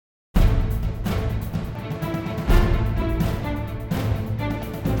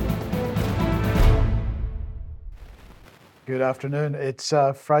Good afternoon. It's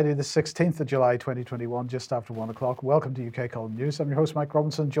Friday the 16th of July 2021, just after 1 o'clock. Welcome to UK Column News. I'm your host, Mike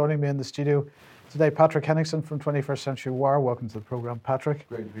Robinson. Joining me in the studio today, Patrick Henningsen from 21st Century Wire. Welcome to the programme, Patrick.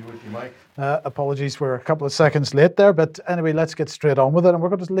 Great to be with you, Mike. Apologies, we're a couple of seconds late there, but anyway, let's get straight on with it. And we're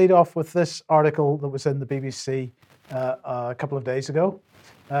going to lead off with this article that was in the BBC a couple of days ago.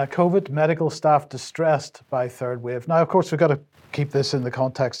 COVID medical staff distressed by third wave. Now, of course, we've got to keep this in the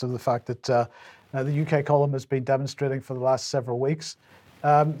context of the fact that the UK column has been demonstrating for the last several weeks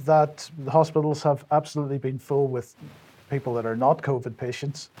that the hospitals have absolutely been full with people that are not COVID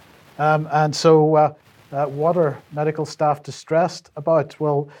patients. And so what are medical staff distressed about?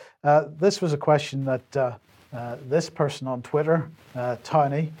 Well, this was a question that this person on Twitter,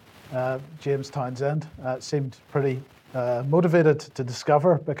 Townie, James Townsend, seemed pretty motivated to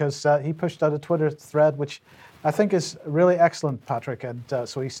discover, because he pushed out a Twitter thread which I think is really excellent, Patrick. And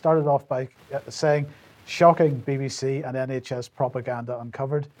so he started off by saying, "Shocking BBC and NHS propaganda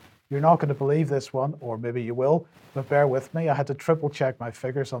uncovered. You're not going to believe this one, or maybe you will, but bear with me. I had to triple check my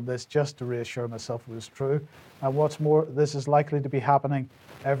figures on this just to reassure myself it was true. And what's more, this is likely to be happening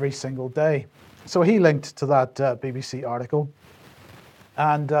every single day." So he linked to that BBC article.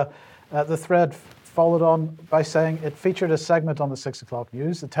 And the thread followed on by saying it featured a segment on the 6 o'clock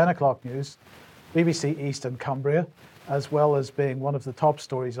news, the 10 o'clock news, BBC East and Cumbria, as well as being one of the top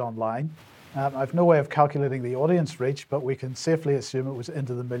stories online. I've no way of calculating the audience reach, but we can safely assume it was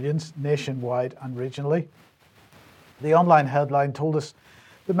into the millions, nationwide and regionally. The online headline told us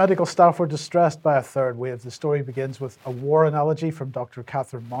the medical staff were distressed by a third wave. The story begins with a war analogy from Dr.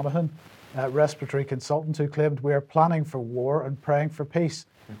 Catherine Monaghan, a respiratory consultant, who claimed we are planning for war and praying for peace.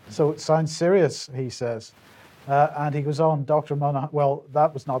 So it sounds serious, he says. And he goes on, Dr. Monaghan, well,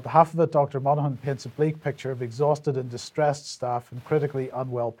 that was not the half of it. Dr. Monaghan paints a bleak picture of exhausted and distressed staff and critically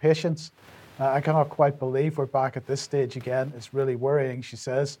unwell patients. I cannot quite believe we're back at this stage again. It's really worrying, she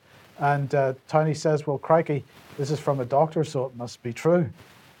says. And Townie says, well, crikey, this is from a doctor, so it must be true.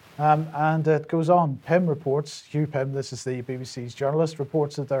 And it goes on. Pym reports, Hugh Pym, this is the BBC's journalist,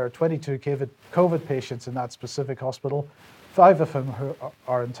 reports that there are 22 COVID patients in that specific hospital, 5 of whom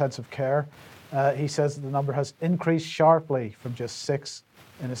are intensive care. He says that the number has increased sharply from just 6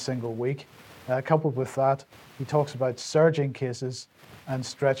 in a single week. Coupled with that, he talks about surging cases and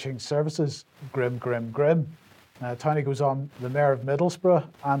stretching services. Grim, grim, grim. Townie goes on, the Mayor of Middlesbrough,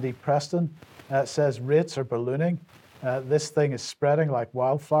 Andy Preston, says rates are ballooning. This thing is spreading like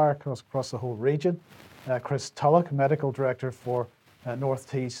wildfire across the whole region. Chris Tulloch, Medical Director for North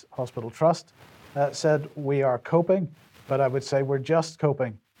Tees Hospital Trust, said we are coping, but I would say we're just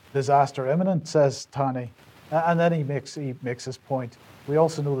coping. Disaster imminent, says Townie. And then he makes his point. We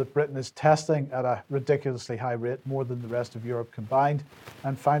also know that Britain is testing at a ridiculously high rate, more than the rest of Europe combined.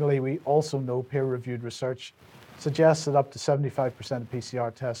 And finally, we also know peer-reviewed research suggests that up to 75% of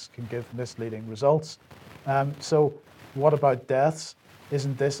PCR tests can give misleading results. So what about deaths?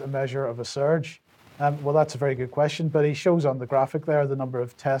 Isn't this a measure of a surge? Well, that's a very good question, but he shows on the graphic there the number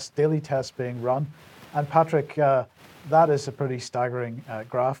of tests, daily tests being run. And Patrick, that is a pretty staggering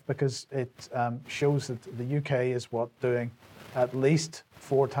graph, because it shows that the UK is doing at least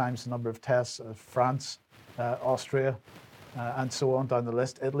 4 times the number of tests of France, Austria, and so on down the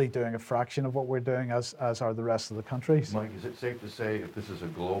list. Italy doing a fraction of what we're doing, as are the rest of the countries. Mike, is it safe to say, if this is a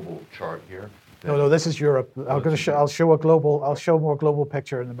global chart here? No, this is Europe. I'll show more global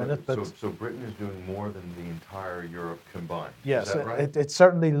picture in a minute. But so Britain is doing more than the entire Europe combined. Yes, is that right? it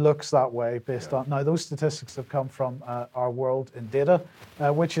certainly looks that way based on. Now, those statistics have come from Our World in Data,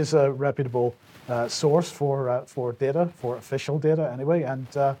 which is a reputable source for data, for official data anyway, and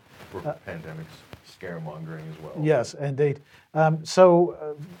for pandemics, scaremongering as well. Yes, indeed. That's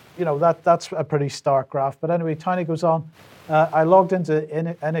a pretty stark graph. But anyway, Townie goes on. I logged into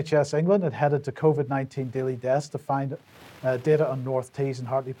NHS England and headed to COVID-19 daily deaths to find data on North Tees and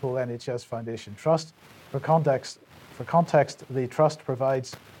Hartlepool NHS Foundation Trust. For context, the trust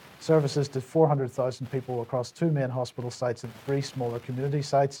provides services to 400,000 people across 2 main hospital sites and 3 smaller community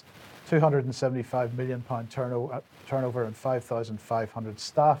sites, £275 million turnover and 5,500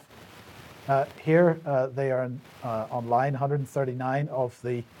 staff. Here they are online, 139 of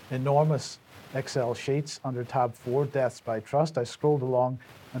the enormous Excel sheets under tab 4, deaths by trust. I scrolled along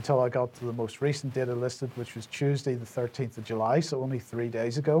until I got to the most recent data listed, which was Tuesday, the 13th of July, so only 3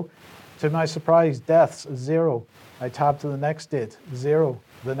 days ago. To my surprise, deaths, 0. I tabbed to the next date, 0.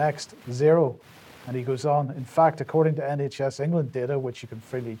 The next, 0. And he goes on, in fact, according to NHS England data, which you can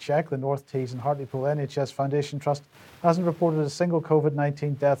freely check, the North Tees and Hartlepool NHS Foundation Trust hasn't reported a single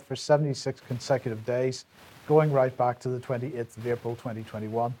COVID-19 death for 76 consecutive days, going right back to the 28th of April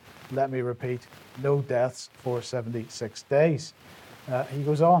 2021. Let me repeat, no deaths for 76 days. He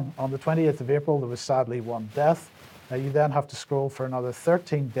goes on the 28th of April, there was sadly one death. You then have to scroll for another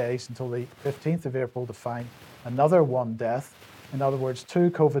 13 days until the 15th of April to find another one death. In other words,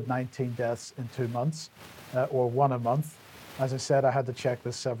 2 COVID-19 deaths in 2 months, or 1 a month. As I said, I had to check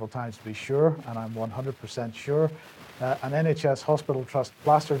this several times to be sure, and I'm 100% sure. An NHS hospital trust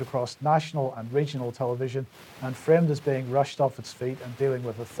plastered across national and regional television and framed as being rushed off its feet and dealing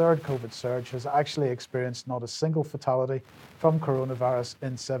with a third COVID surge has actually experienced not a single fatality from coronavirus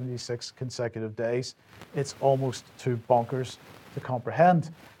in 76 consecutive days. It's almost too bonkers to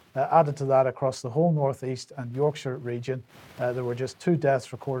comprehend. Added to that, across the whole North East and Yorkshire region, there were just 2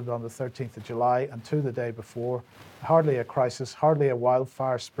 deaths recorded on the 13th of July and 2 the day before. Hardly a crisis, hardly a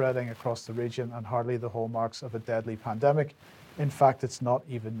wildfire spreading across the region, and hardly the hallmarks of a deadly pandemic. In fact, it's not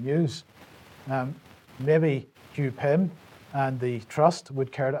even news. Maybe Hugh Pym and the Trust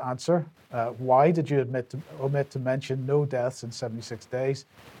would care to answer. Why did you omit to mention no deaths in 76 days?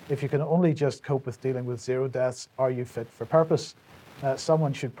 If you can only just cope with dealing with 0 deaths, are you fit for purpose?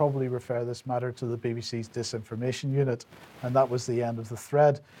 Someone should probably refer this matter to the BBC's disinformation unit, and that was the end of the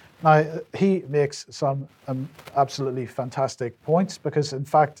thread. Now, he makes some absolutely fantastic points because, in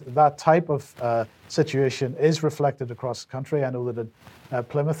fact, that type of situation is reflected across the country. I know that in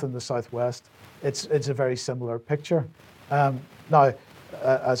Plymouth in the southwest, it's a very similar picture. Now,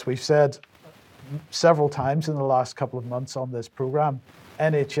 as we've said several times in the last couple of months on this programme,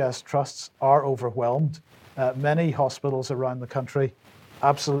 NHS trusts are overwhelmed. Many hospitals around the country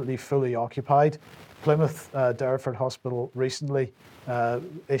absolutely fully occupied. Plymouth Derriford Hospital recently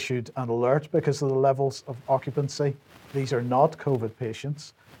issued an alert because of the levels of occupancy. These are not COVID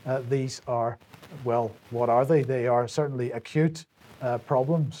patients. These are, well, what are they? They are certainly acute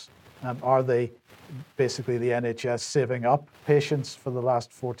problems. Are they basically the NHS saving up patients for the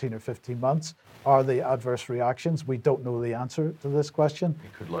last 14 or 15 months? Are they adverse reactions? We don't know the answer to this question.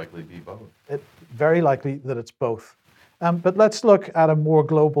 It could likely be both. Very likely that it's both. But let's look at a more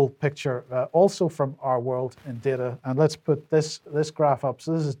global picture, also from our world in data. And let's put this graph up.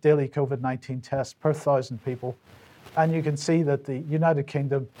 So this is daily COVID-19 tests per 1,000 people. And you can see that the United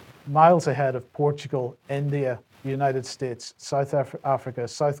Kingdom, miles ahead of Portugal, India, United States, South Africa,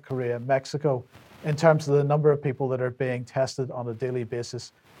 South Korea, Mexico, in terms of the number of people that are being tested on a daily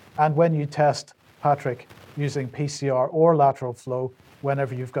basis. And when you test, Patrick, using PCR or lateral flow,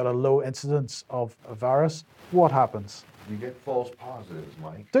 whenever you've got a low incidence of a virus, what happens? You get false positives,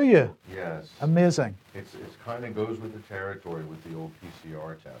 Mike. Do you? Yes. Amazing. It's kind of goes with the territory with the old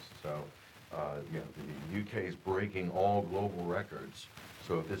PCR test. So, the UK is breaking all global records.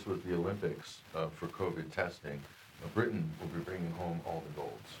 So if this was the Olympics for COVID testing, Britain will be bringing home all the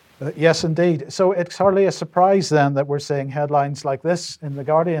golds. Yes, indeed. So it's hardly a surprise then that we're seeing headlines like this in The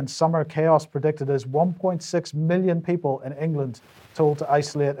Guardian. Summer chaos predicted as 1.6 million people in England told to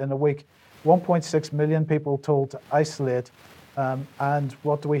isolate in a week. 1.6 million people told to isolate. And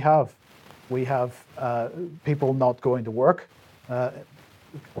what do we have? We have people not going to work,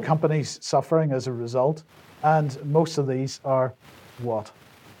 companies suffering as a result. And most of these are what?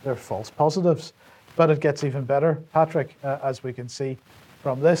 They're false positives. But it gets even better, Patrick, as we can see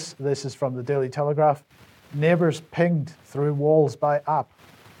from this. This is from the Daily Telegraph. Neighbours pinged through walls by app.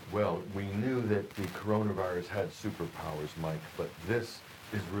 Well, we knew that the coronavirus had superpowers, Mike, but this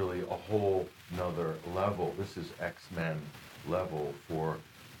is really a whole nother level. This is X-Men level for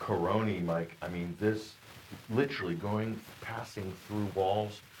Corona, Mike. I mean, this literally passing through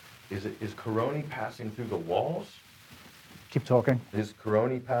walls. Is Corona passing through the walls? Keep talking. Is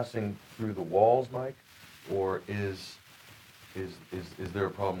Corona passing through the walls, Mike, or is there a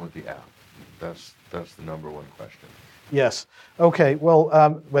problem with the app? That's the number one question. Yes. Okay.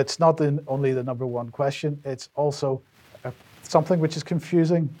 Well, it's not only the number one question. It's also something which is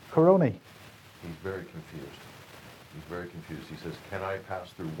confusing Corona. He's very confused. He says, "Can I pass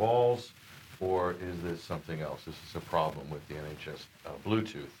through walls, or is this something else? This is a problem with the NHS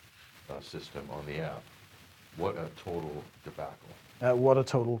Bluetooth system on the app." What a total debacle. What a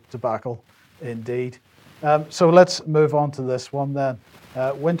total debacle, indeed. So let's move on to this one then.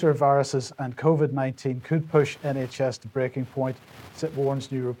 Winter viruses and COVID-19 could push NHS to breaking point,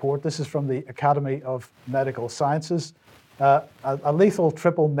 warns new report. This is from the Academy of Medical Sciences. A lethal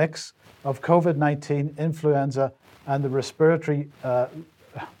triple mix of COVID-19, influenza, and the respiratory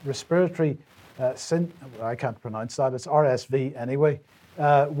I can't pronounce that. It's RSV anyway.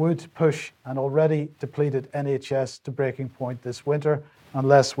 would push an already depleted NHS to breaking point this winter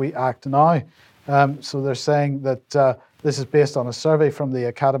unless we act now. So they're saying that this is based on a survey from the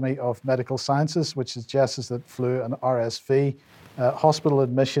Academy of Medical Sciences, which suggests that flu and RSV, hospital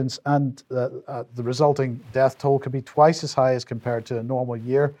admissions and the resulting death toll could be twice as high as compared to a normal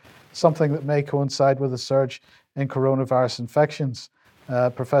year, something that may coincide with a surge in coronavirus infections.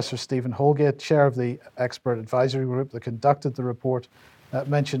 Professor Stephen Holgate, chair of the expert advisory group that conducted the report,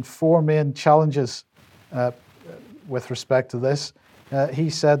 mentioned four main challenges with respect to this. He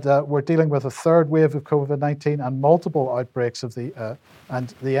said we're dealing with a third wave of COVID-19 and multiple outbreaks of and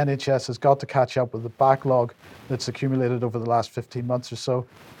the NHS has got to catch up with the backlog that's accumulated over the last 15 months or so,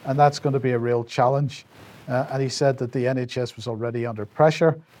 and that's going to be a real challenge. And he said that the NHS was already under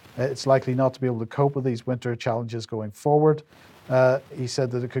pressure. It's likely not to be able to cope with these winter challenges going forward. He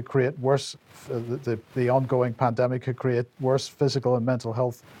said that it could create worse, the ongoing pandemic could create worse physical and mental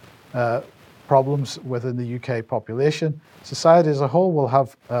health problems within the UK population. Society as a whole will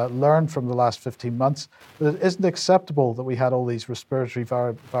have learned from the last 15 months that it isn't acceptable that we had all these respiratory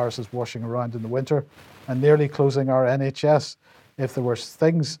viruses washing around in the winter and nearly closing our NHS. If there were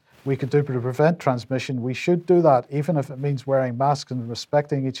things we could do to prevent transmission, we should do that, even if it means wearing masks and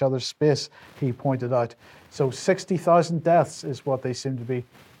respecting each other's space, he pointed out. So 60,000 deaths is what they seem to be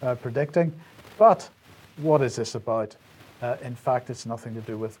predicting. But what is this about? In fact, it's nothing to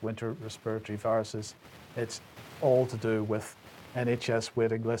do with winter respiratory viruses. It's all to do with NHS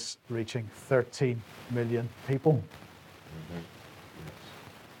waiting lists reaching 13 million people. Mm-hmm. Yes.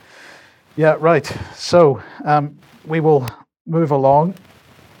 Yeah, right. So we will move along.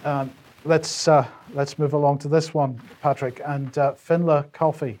 Let's move along to this one, Patrick, and Finla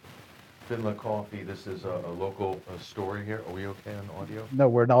Coffee. Finla Coffee, this is a local story here. Are we okay on audio? No,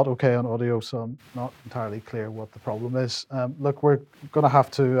 we're not okay on audio, so I'm not entirely clear what the problem is. Look, we're going to have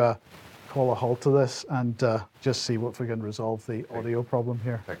to call a halt to this and just see if we can resolve the audio problem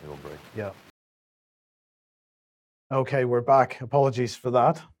here. Technical break. Yeah. Okay, we're back. Apologies for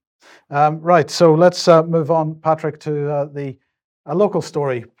that. Right, so let's move on, Patrick, to a local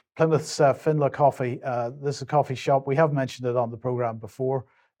story, Plymouth's Finla Coffee. This is a coffee shop. We have mentioned it on the program before.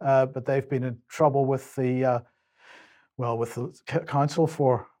 But they've been in trouble with the council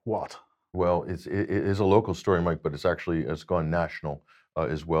for what? Well, it is a local story, Mike, but it's gone national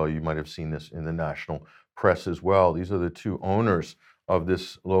as well. You might have seen this in the national press as well. These are the two owners of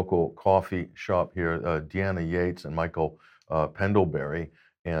this local coffee shop here, Deanna Yates and Michael Pendlebury,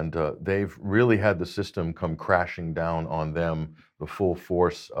 and they've really had the system come crashing down on them. The full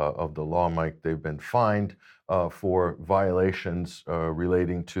force of the law, Mike. They've been fined for violations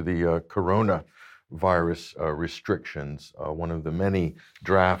relating to the coronavirus restrictions, one of the many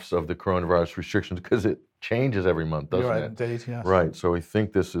drafts of the coronavirus restrictions, because it changes every month, doesn't it? Indeed, yes. Right, so we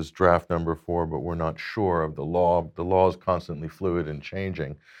think this is draft number 4, but we're not sure of the law. The law is constantly fluid and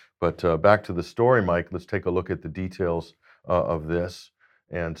changing. But back to the story, Mike, let's take a look at the details of this.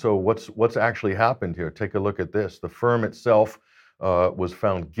 And so what's actually happened here? Take a look at this. The firm itself was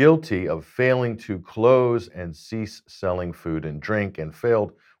found guilty of failing to close and cease selling food and drink, and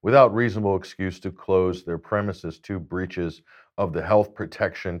failed without reasonable excuse to close their premises, 2 breaches of the health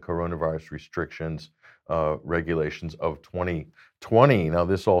protection coronavirus restrictions regulations of 2020. Now,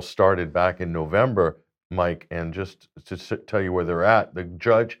 this all started back in November, Mike, and just to tell you where they're at, the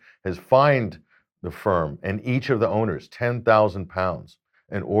judge has fined the firm and each of the owners £10,000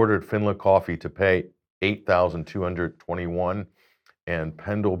 and ordered Finla Coffee to pay $8,221 and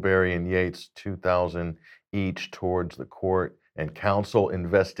Pendlebury and Yates $2,000 each towards the court and counsel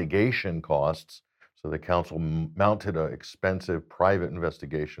investigation costs. So the counsel mounted an expensive private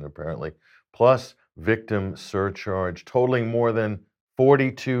investigation, apparently, plus victim surcharge totaling more than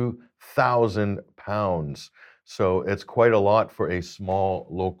 £42,000. So it's quite a lot for a small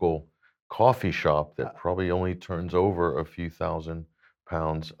local coffee shop that probably only turns over a few thousand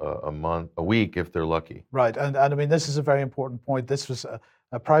pounds a week if they're lucky. Right, and I mean, this is a very important point. This was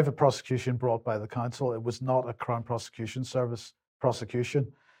a private prosecution brought by the council. It was not a Crown Prosecution Service prosecution.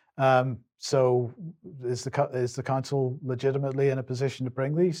 So is the council legitimately in a position to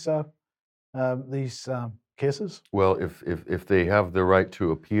bring these cases? Well, if they have the right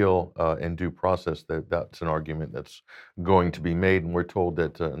to appeal in due process, that's an argument that's going to be made, and we're told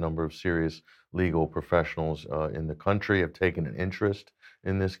that a number of serious legal professionals in the country have taken an interest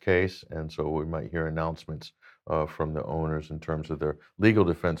in this case, and so we might hear announcements from the owners in terms of their legal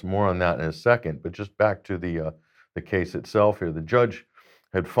defense. More on that in a second, but just back to the case itself here. The judge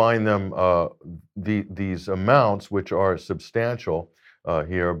had fined them these amounts, which are substantial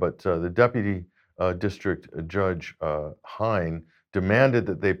here, but the deputy district judge Hine demanded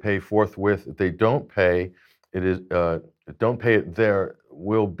that they pay forthwith. If they don't pay, there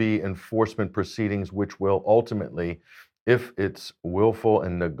will be enforcement proceedings, which will ultimately, if it's willful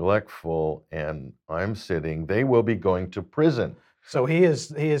and neglectful, and I'm sitting, they will be going to prison. So he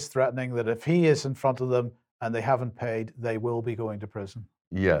is threatening that if he is in front of them and they haven't paid, they will be going to prison.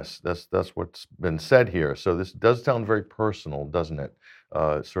 Yes, that's what's been said here. So this does sound very personal, doesn't it?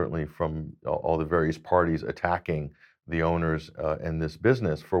 Certainly from all the various parties attacking the owners in this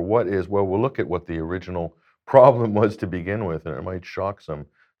business for what is, well, we'll look at what the original problem was to begin with, and it might shock some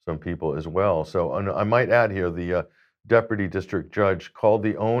people as well. So I might add here, the deputy district judge called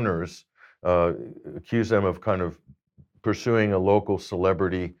the owners, accused them of kind of pursuing a local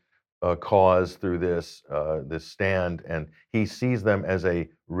celebrity cause through this stand, and he sees them as a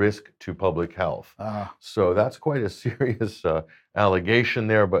risk to public health. So that's quite a serious allegation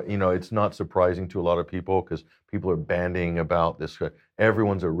there, but it's not surprising to a lot of people because people are bandying about this.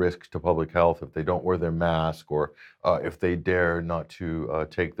 Everyone's a risk to public health if they don't wear their mask, or if they dare not to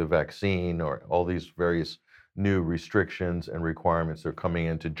take the vaccine, or all these various new restrictions and requirements are coming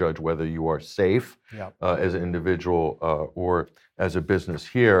in to judge whether you are safe as an individual or as a business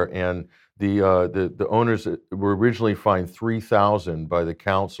here. And the owners were originally fined $3,000 by the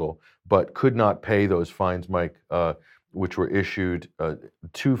council, but could not pay those fines, Mike, which were issued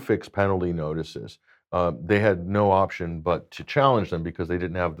 2 fixed penalty notices. They had no option but to challenge them because they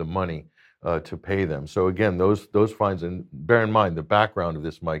didn't have the money to pay them. So again, those fines, and bear in mind the background of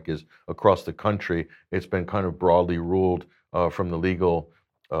this, Mike, is across the country. It's been kind of broadly ruled from the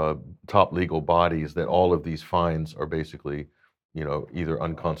top legal bodies that all of these fines are basically, either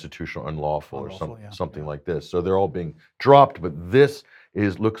unconstitutional, unlawful, or something like this. So they're all being dropped, but this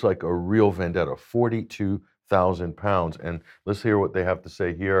looks like a real vendetta, £42,000. And let's hear what they have to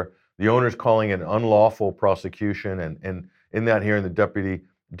say here. The owner's calling it an unlawful prosecution, and in that hearing, the deputy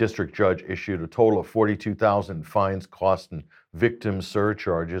district judge issued a total of 42,000 fines, costs, and victim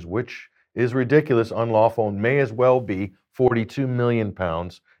surcharges, which is ridiculous, unlawful, and may as well be 42 million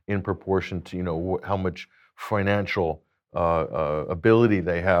pounds in proportion to how much financial ability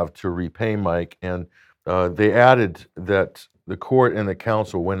they have to repay, Mike. And they added that the court and the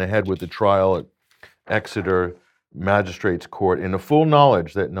council went ahead with the trial at Exeter Magistrates Court in the full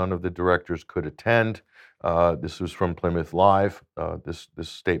knowledge that none of the directors could attend. This was from Plymouth Live, this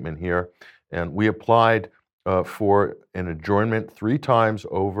statement here. And we applied for an adjournment 3 times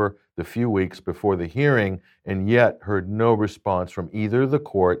over the few weeks before the hearing, and yet heard no response from either the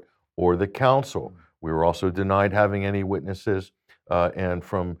court or the council. We were also denied having any witnesses and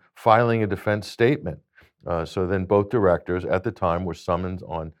from filing a defense statement. So then both directors at the time were summoned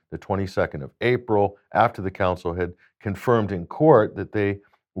on the 22nd of April after the council had confirmed in court that they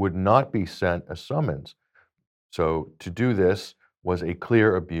would not be sent a summons. So to do this was a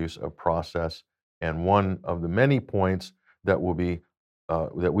clear abuse of process, and one of the many points that we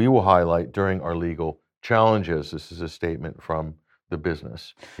will highlight during our legal challenges. This is a statement from the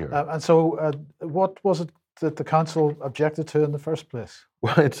business here. And so what was it that the council objected to in the first place?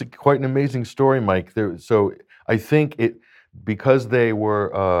 Well, it's quite an amazing story, Mike. So I think because they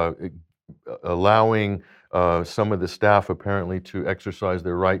were allowing some of the staff apparently to exercise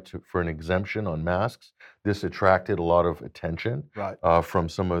their right for an exemption on masks, this attracted a lot of attention from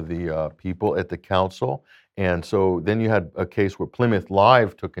some of the people at the council. And so then you had a case where Plymouth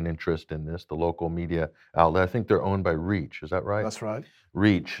Live took an interest in this, the local media outlet. I think they're owned by Reach, is that right? That's right.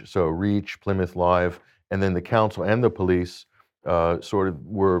 Reach, so Reach, Plymouth Live, and then the council and the police sort of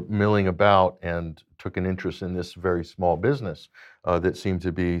were milling about and took an interest in this very small business that seemed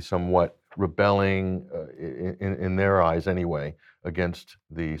to be somewhat rebelling in their eyes anyway against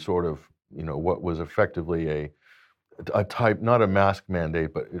the sort of, what was effectively a type, not a mask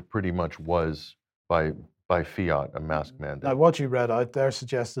mandate, but it pretty much was by fiat a mask mandate. Now, what you read out there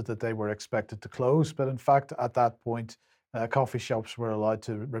suggested that they were expected to close, but in fact, at that point, coffee shops were allowed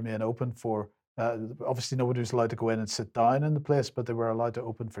to remain open for, obviously nobody was allowed to go in and sit down in the place, but they were allowed to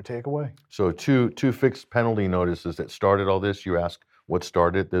open for takeaway. So two fixed penalty notices that started all this. You ask what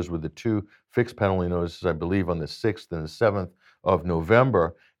started. Those were the 2 fixed penalty notices, I believe, on the 6th and the 7th of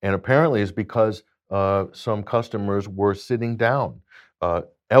November. And apparently it's because some customers were sitting down.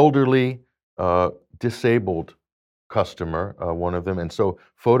 Elderly, disabled customer, one of them. And so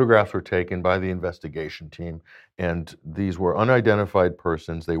photographs were taken by the investigation team, and these were unidentified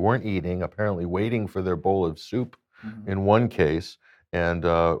persons. They weren't eating, apparently waiting for their bowl of soup in one case, and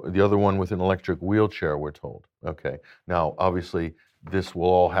the other one with an electric wheelchair, we're told. Okay, now obviously this will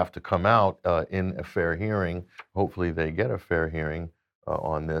all have to come out in a fair hearing. Hopefully they get a fair hearing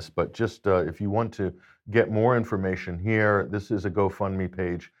on this. But just if you want to get more information here, this is a GoFundMe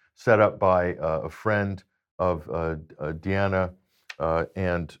page set up by a friend of Deanna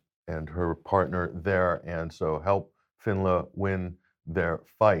and her partner there, and so help Finla win their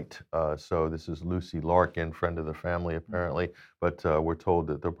fight. So this is Lucy Larkin, friend of the family apparently, but we're told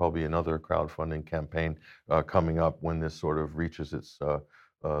that there'll probably be another crowdfunding campaign coming up when this sort of reaches its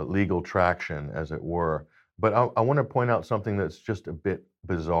legal traction, as it were. But I want to point out something that's just a bit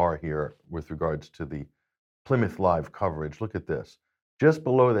bizarre here with regards to the Plymouth Live coverage. Look at this. Just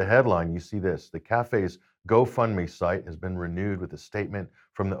below the headline, you see this. The cafe's GoFundMe site has been renewed with a statement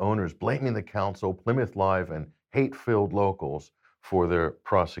from the owners blaming the council, Plymouth Live, and hate-filled locals for their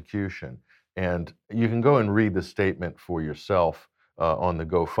prosecution. And you can go and read the statement for yourself on the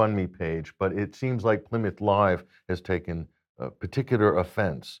GoFundMe page, but it seems like Plymouth Live has taken particular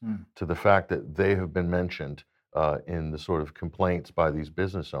offense to the fact that they have been mentioned in the sort of complaints by these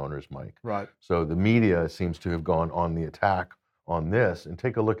business owners, Mike. Right. So the media seems to have gone on the attack on this. And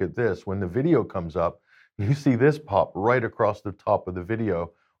take a look at this. When the video comes up, you see this pop right across the top of the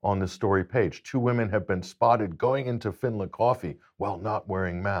video on the story page. 2 women have been spotted going into Finla Coffee while not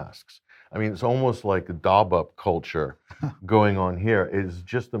wearing masks. I mean, it's almost like a dob-up culture going on here. It is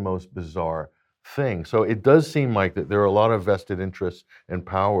just the most bizarre thing. So it does seem like that there are a lot of vested interests and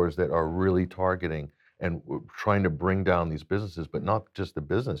powers that are really targeting and trying to bring down these businesses, but not just the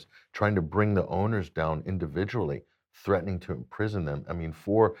business, trying to bring the owners down individually, threatening to imprison them. I mean,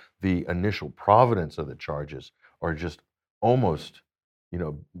 for the initial providence of the charges are just almost,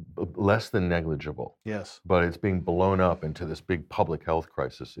 less than negligible. Yes. But it's being blown up into this big public health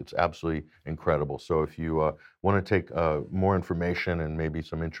crisis. It's absolutely incredible. So if you want to take more information and maybe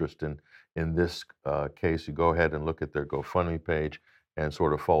some interest in this case, you go ahead and look at their GoFundMe page and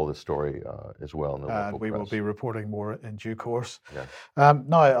sort of follow the story as well in the local we will press. be reporting more in due course. Yeah.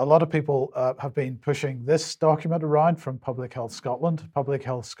 Now, a lot of people have been pushing this document around from Public Health Scotland, Public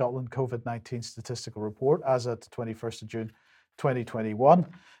Health Scotland COVID-19 Statistical Report as at 21st of June 2021.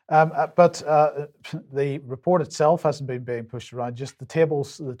 But the report itself hasn't been being pushed around, just the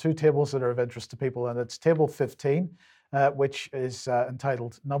tables, the 2 tables that are of interest to people, and it's table 15, which is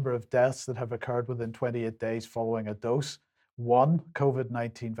entitled Number of Deaths that have occurred within 28 days following a dose 1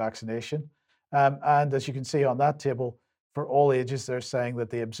 COVID-19 vaccination. And as you can see on that table, for all ages, they're saying that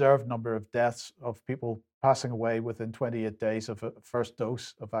the observed number of deaths of people passing away within 28 days of a first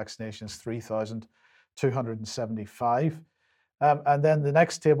dose of vaccination is 3,275. And then the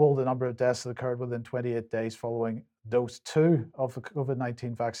next table, the number of deaths that occurred within 28 days following dose 2 of the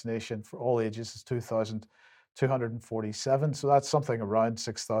COVID-19 vaccination for all ages is 2,247. So that's something around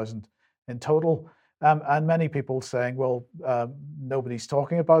 6,000 in total. And many people saying, well, nobody's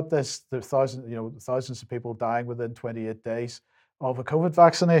talking about this. There's thousands of people dying within 28 days of a COVID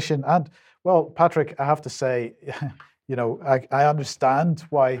vaccination. And well, Patrick, I have to say, I understand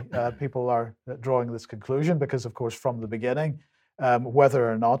why people are drawing this conclusion, because of course, from the beginning,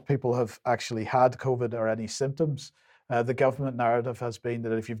 whether or not people have actually had COVID or any symptoms, the government narrative has been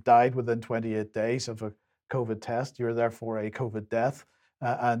that if you've died within 28 days of a COVID test, you're therefore a COVID death.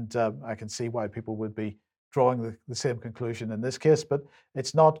 And I can see why people would be drawing the same conclusion in this case, but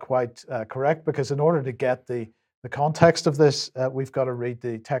it's not quite correct, because in order to get the context of this, we've got to read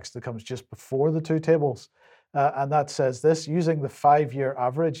the text that comes just before the 2 tables. And that says this: using the 5-year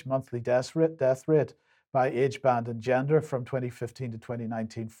average monthly death rate by age band and gender from 2015 to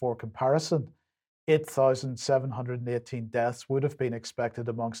 2019 for comparison, 8,718 deaths would have been expected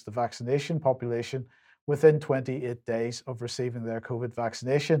amongst the vaccination population within 28 days of receiving their COVID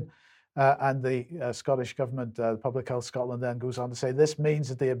vaccination. And the Scottish Government, Public Health Scotland, then goes on to say this means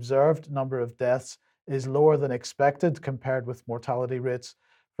that the observed number of deaths is lower than expected compared with mortality rates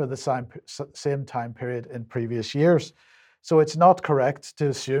for the same time period in previous years. So it's not correct to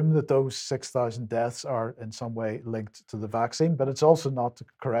assume that those 6,000 deaths are in some way linked to the vaccine, but it's also not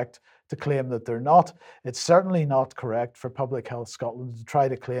correct to claim that they're not. It's certainly not correct for Public Health Scotland to try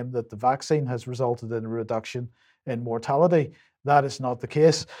to claim that the vaccine has resulted in a reduction in mortality. That is not the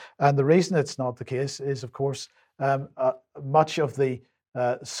case. And the reason it's not the case is, of course, much of the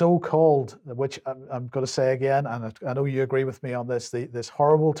so-called, which I'm going to say again, and I know you agree with me on this, this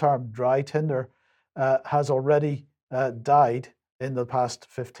horrible term, dry tinder, has already died in the past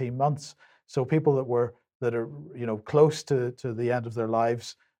 15 months. So people that are close to the end of their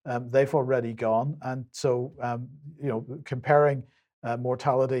lives, they've already gone. And so comparing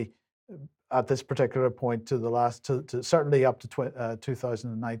mortality at this particular point to the last, to certainly up to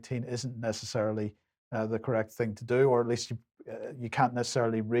 2019 isn't necessarily the correct thing to do, or at least you can't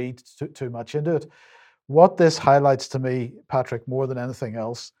necessarily read too much into it. what this highlights to me, Patrick, more than anything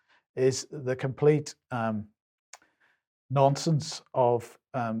else, is the complete nonsense of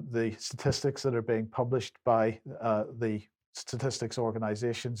the statistics that are being published by the statistics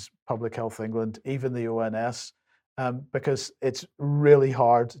organizations, Public Health England, even the ONS, because it's really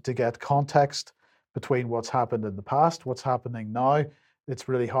hard to get context between what's happened in the past, what's happening now. It's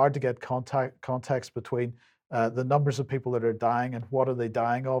really hard to get context between the numbers of people that are dying and what are they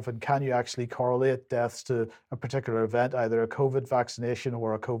dying of, and can you actually correlate deaths to a particular event, either a COVID vaccination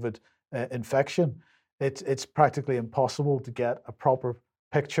or a COVID infection. It's practically impossible to get a proper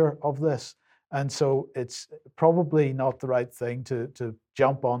picture of this. And so it's probably not the right thing to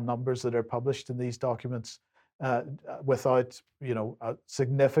jump on numbers that are published in these documents without, a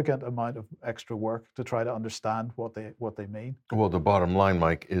significant amount of extra work to try to understand what they mean. Well, the bottom line,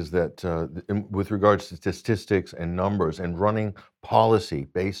 Mike, is that with regards to statistics and numbers and running policy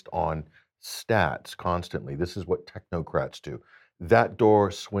based on stats constantly, this is what technocrats do. That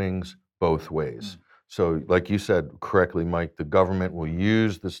door swings both ways. So like you said correctly, Mike, the government will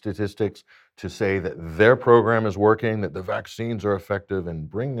use the statistics to say that their program is working, that the vaccines are effective and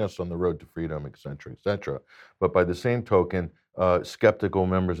bringing us on the road to freedom, et cetera, et cetera. But by the same token, skeptical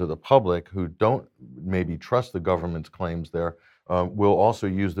members of the public who don't maybe trust the government's claims there will also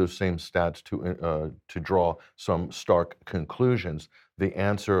use those same stats to draw some stark conclusions. The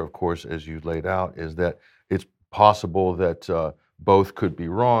answer, of course, as you laid out, is that it's possible that both could be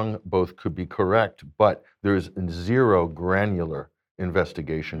wrong, both could be correct, but there's zero granular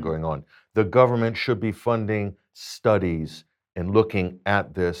investigation going on. The government should be funding studies and looking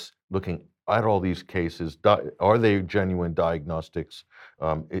at this, looking at all these cases. Are they genuine diagnostics?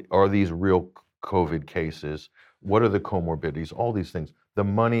 Are these real COVID cases? What are the comorbidities? All these things. The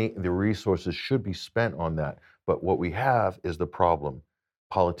money, the resources should be spent on that. But what we have is the problem.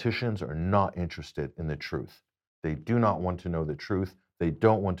 Politicians are not interested in the truth. They do not want to know the truth. They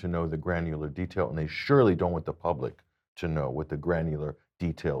don't want to know the granular detail, and they surely don't want the public to know what the granular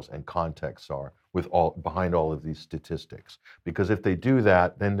details and contexts are behind all of these statistics. Because if they do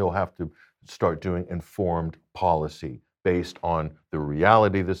that, then they'll have to start doing informed policy based on the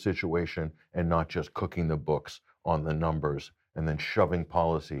reality of the situation and not just cooking the books on the numbers and then shoving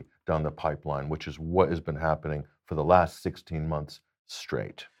policy down the pipeline, which is what has been happening for the last 16 months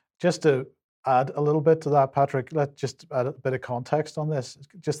straight. Just to add a little bit to that, Patrick, let's just add a bit of context on this.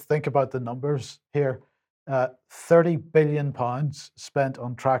 Just think about the numbers here. 30 billion pounds spent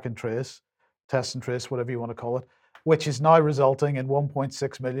on track and trace, test and trace, whatever you want to call it, which is now resulting in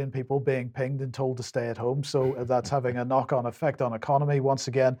 1.6 million people being pinged and told to stay at home. So that's having a knock-on effect on economy. Once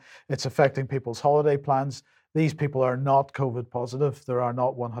again, it's affecting people's holiday plans. These people are not COVID positive. There are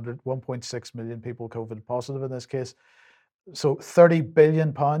not 1.6 million people COVID positive in this case. So 30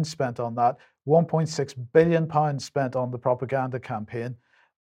 billion pounds spent on that, 1.6 billion pounds spent on the propaganda campaign.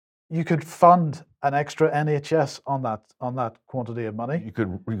 You could fund an extra NHS on that quantity of money. You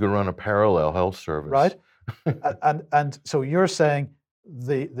could run a parallel health service. Right. and so you're saying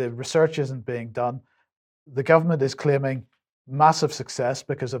the research isn't being done. The government is claiming massive success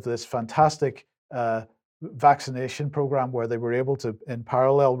because of this fantastic vaccination program where they were able to, in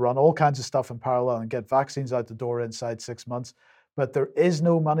parallel, run all kinds of stuff in parallel and get vaccines out the door inside 6 months. But there is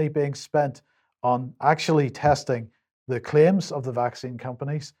no money being spent on actually testing the claims of the vaccine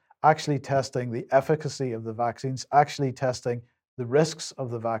companies, actually testing the efficacy of the vaccines, actually testing the risks of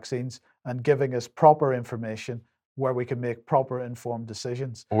the vaccines, and giving us proper information where we can make proper informed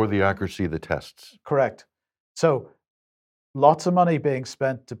decisions. Or the accuracy of the tests. Correct. So lots of money being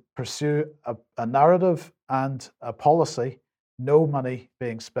spent to pursue a narrative and a policy, no money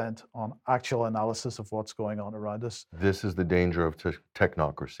being spent on actual analysis of what's going on around us. This is the danger of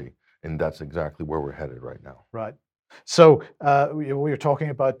technocracy, and that's exactly where we're headed right now. Right. So we were talking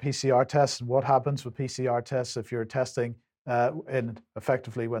about PCR tests and what happens with PCR tests if you're testing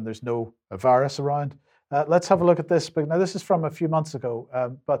effectively when there's no virus around. Let's have a look at this. Now, this is from a few months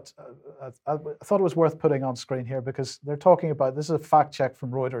ago, but I thought it was worth putting on screen here because they're talking about, this is a fact check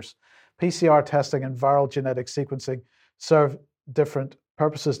from Reuters. PCR testing and viral genetic sequencing serve different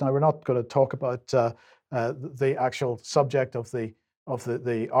purposes. Now, we're not going to talk about the actual subject of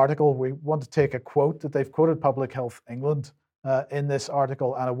the article. We want to take a quote that they've quoted Public Health England in this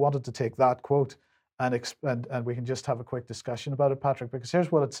article, and I wanted to take that quote and we can just have a quick discussion about it, Patrick, because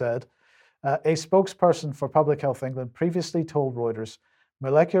here's what it said. A spokesperson for Public Health England previously told Reuters,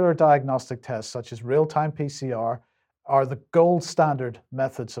 molecular diagnostic tests such as real-time PCR are the gold standard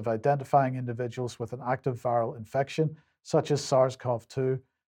methods of identifying individuals with an active viral infection, such as SARS-CoV-2,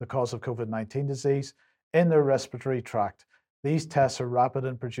 the cause of COVID-19 disease, in their respiratory tract. These tests are rapid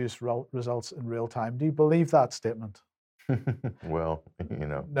and produce results in real time. Do you believe that statement? Well,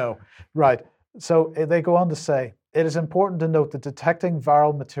 No. Right. So they go on to say, it is important to note that detecting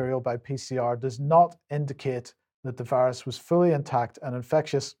viral material by PCR does not indicate that the virus was fully intact and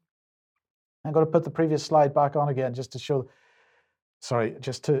infectious. I'm going to put the previous slide back on again just to show, sorry,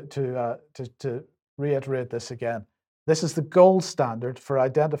 just to reiterate this again. This is the gold standard for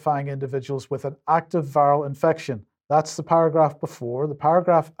identifying individuals with an active viral infection. That's the paragraph before. The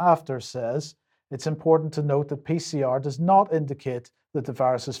paragraph after says, it's important to note that PCR does not indicate that the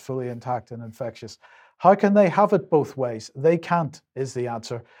virus is fully intact and infectious. How can they have it both ways? They can't, is the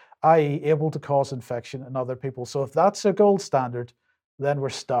answer, i.e. able to cause infection in other people. So if that's a gold standard, then we're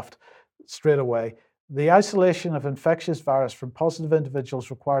stuffed straight away. The isolation of infectious virus from positive individuals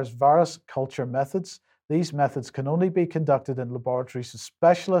requires virus culture methods. These methods can only be conducted in laboratories with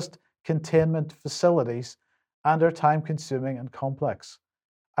specialist containment facilities and are time-consuming and complex.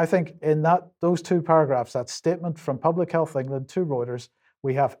 I think in those two paragraphs, that statement from Public Health England to Reuters,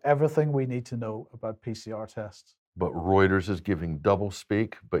 we have everything we need to know about PCR tests. But Reuters is giving double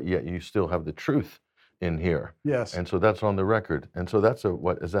speak, but yet you still have the truth in here. Yes. And so that's on the record. And so that's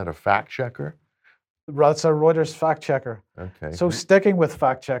is that a fact checker? That's a Reuters fact checker. Okay. So sticking with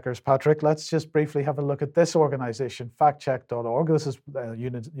fact checkers, Patrick, let's just briefly have a look at this organization, factcheck.org. This is a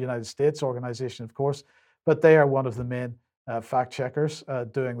United States organization, of course, but they are one of the main fact checkers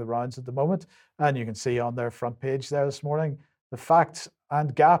doing the rounds at the moment. And you can see on their front page there this morning, the facts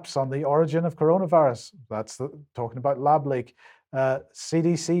and gaps on the origin of coronavirus. That's talking about lab leak.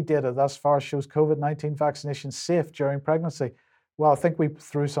 CDC data thus far shows COVID-19 vaccination safe during pregnancy. Well, I think we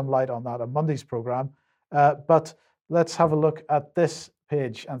threw some light on that on Monday's program. But let's have a look at this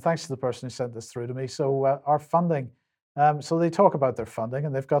page. And thanks to the person who sent this through to me. So our funding. So they talk about their funding,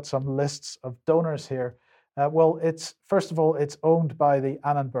 and they've got some lists of donors here. Well, first of all, it's owned by the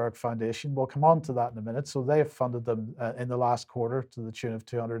Annenberg Foundation. We'll come on to that in a minute. So they have funded them in the last quarter to the tune of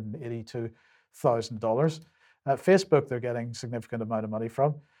 $282,000. Facebook, they're getting a significant amount of money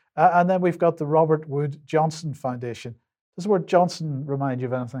from. And then we've got the Robert Wood Johnson Foundation. Does the word Johnson remind you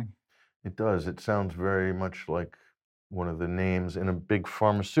of anything? It does. It sounds very much like one of the names in a big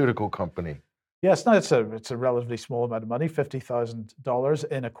pharmaceutical company. Yes, no, it's a relatively small amount of money,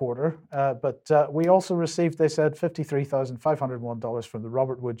 $50,000 in a quarter. But we also received, they said, $53,501 from the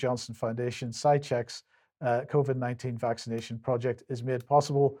Robert Wood Johnson Foundation. SciCheck's COVID-19 vaccination project is made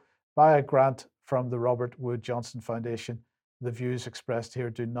possible by a grant from the Robert Wood Johnson Foundation. The views expressed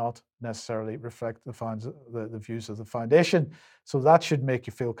here do not necessarily reflect the views of the foundation. So that should make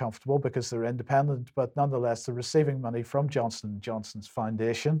you feel comfortable because they're independent, but nonetheless, they're receiving money from Johnson & Johnson's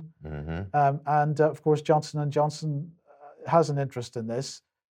foundation. Mm-hmm. And of course, Johnson & Johnson has an interest in this,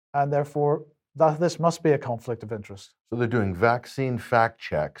 and therefore this must be a conflict of interest. So they're doing vaccine fact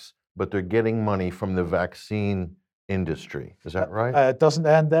checks, but they're getting money from the vaccine industry. Is that right? It doesn't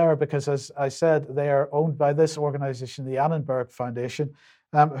end there because, as I said, they are owned by this organization, the Annenberg Foundation,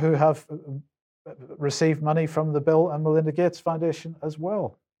 who have received money from the Bill and Melinda Gates Foundation as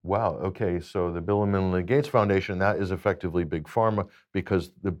well. Wow. Okay. So the Bill and Melinda Gates Foundation, that is effectively Big Pharma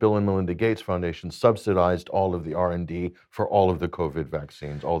because the Bill and Melinda Gates Foundation subsidized all of the R&D for all of the COVID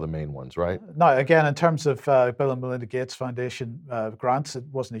vaccines, all the main ones, right? Now, again, in terms of Bill and Melinda Gates Foundation grants, it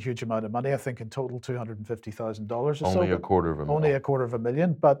wasn't a huge amount of money. I think in total $250,000 or so. Only a quarter of a million. Only a quarter of a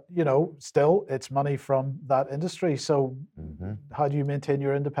million. But, still, it's money from that industry. So how do you maintain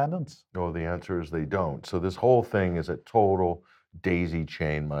your independence? Oh, the answer is they don't. So this whole thing is a total daisy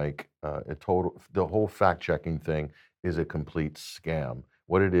chain, Mike. The whole fact-checking thing is a complete scam.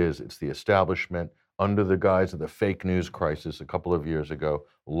 What it is, it's the establishment under the guise of the fake news crisis a couple of years ago,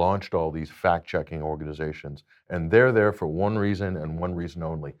 launched all these fact-checking organizations. And they're there for one reason and one reason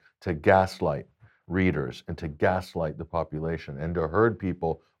only, to gaslight readers and to gaslight the population and to herd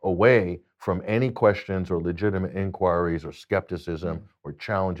people away from any questions or legitimate inquiries or skepticism or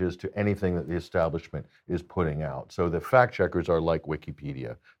challenges to anything that the establishment is putting out. So the fact checkers are like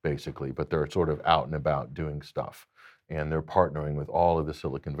Wikipedia, basically, but they're sort of out and about doing stuff. And they're partnering with all of the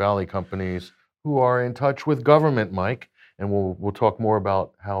Silicon Valley companies who are in touch with government, Mike. And we'll talk more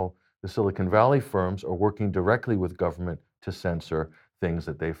about how the Silicon Valley firms are working directly with government to censor things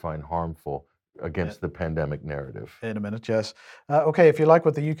that they find harmful against the pandemic narrative. In a minute, yes. Okay, if you like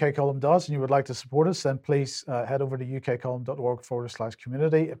what the UK Column does and you would like to support us, then please head over to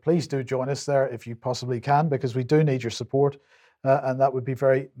ukcolumn.org/community. Please do join us there if you possibly can, because we do need your support, and that would be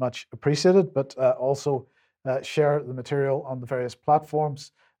very much appreciated. But also share the material on the various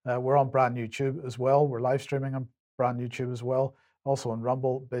platforms. We're on brand YouTube as well. We're live streaming on brand YouTube as well. Also on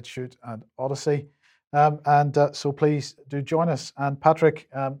Rumble, BitChute, and Odyssey. So please do join us. And Patrick,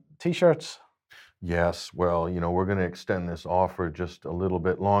 T-shirts. Yes, well, we're going to extend this offer just a little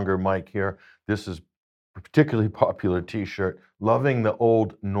bit longer, Mike, here. This is a particularly popular T-shirt, Loving the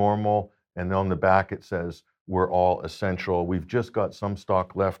Old Normal, and on the back it says, we're all essential. We've just got some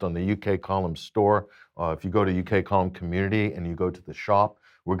stock left on the UK Column store. If you go to UK Column Community and you go to the shop,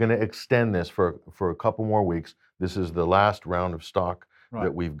 we're going to extend this for a couple more weeks. This is the last round of stock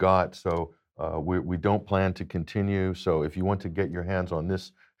that we've got, so we don't plan to continue. So if you want to get your hands on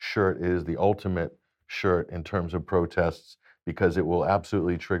this shirt, it is the ultimate shirt in terms of protests, because it will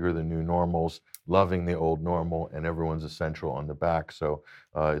absolutely trigger the new normals, loving the old normal, and everyone's essential on the back. So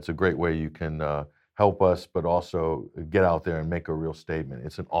it's a great way you can help us, but also get out there and make a real statement.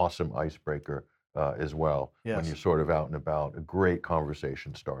 It's an awesome icebreaker as well when you're sort of out and about, a great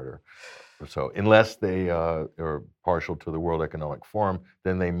conversation starter. So unless they are partial to the World Economic Forum,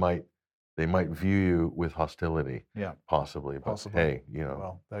 then they might view you with hostility. Yeah, possibly. But hey,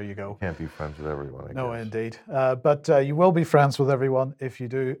 well, there you go. You can't be friends with everyone, I No, guess. indeed. But you will be friends with everyone if you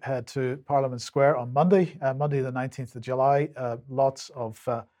do head to Parliament Square on Monday, Monday the 19th of July. Lots of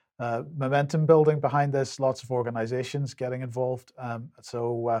momentum building behind this, lots of organisations getting involved.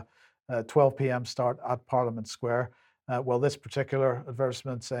 12 p.m. start at Parliament Square. Well, this particular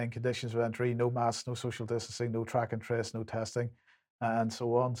advertisement saying conditions of entry: no masks, no social distancing, no track and trace, no testing, and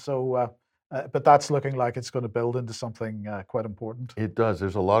so on. So, but that's looking like it's going to build into something quite important. It does.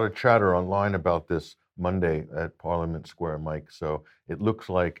 There's a lot of chatter online about this Monday at Parliament Square, Mike. So it looks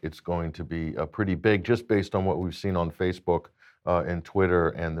like it's going to be pretty big, just based on what we've seen on Facebook and Twitter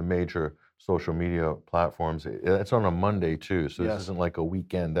and the major social media platforms. It's on a Monday too, so this isn't like a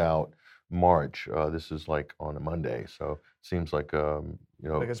weekend out march. This is like on a Monday, so it seems like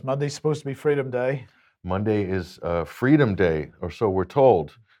because Monday's supposed to be Freedom Day. Monday is Freedom Day, or so we're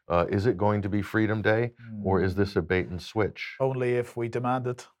told. Is it going to be Freedom Day, or is this a bait and switch? Only if we demand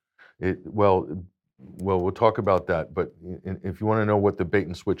it. Well, we'll talk about that. But if you want to know what the bait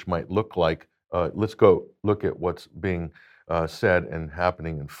and switch might look like, let's go look at what's being said and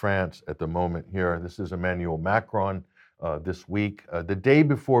happening in France at the moment here. This is Emmanuel Macron this week, the day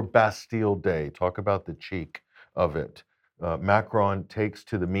before Bastille Day. Talk about the cheek of it. Macron takes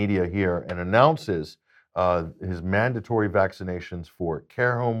to the media here and announces his mandatory vaccinations for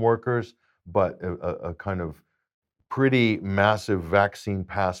care home workers, but a kind of pretty massive vaccine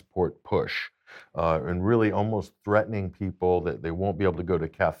passport push, and really almost threatening people that they won't be able to go to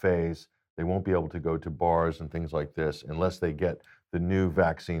cafes, they won't be able to go to bars and things like this unless they get the new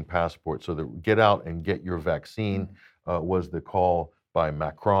vaccine passport. So that get out and get your vaccine was the call by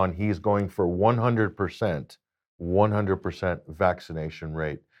Macron. He's going for 100% vaccination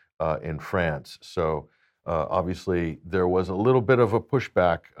rate in France. So obviously there was a little bit of a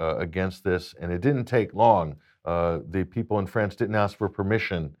pushback against this, and it didn't take long. The people in France didn't ask for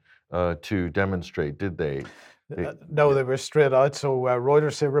permission to demonstrate, did they? No, they were straight out. So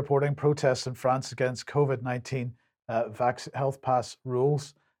Reuters here reporting protests in France against COVID-19 health pass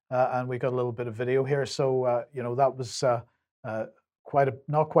rules, and we got a little bit of video here. So that was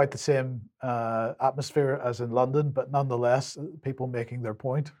not quite the same atmosphere as in London, but nonetheless, people making their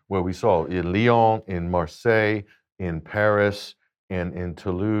point. Well, we saw in Lyon, in Marseille, in Paris, and in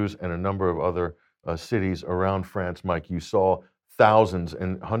Toulouse, and a number of other cities around France, Mike. You saw thousands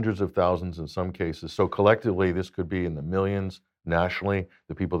and hundreds of thousands in some cases. So collectively, this could be in the millions nationally,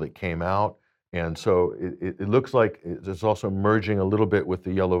 the people that came out. And so it looks like it's also merging a little bit with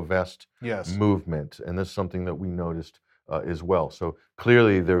the Yellow Vest movement. And that's something that we noticed as well. So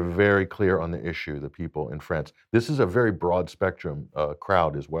clearly, they're very clear on the issue, the people in France. This is a very broad spectrum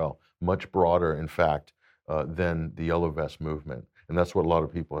crowd as well, much broader, in fact, than the Yellow Vest movement. And that's what a lot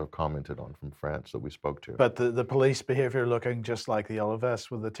of people have commented on from France that we spoke to. But the police behavior looking just like the Yellow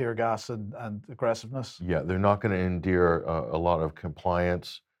Vest with the tear gas and aggressiveness? Yeah, they're not going to endear a lot of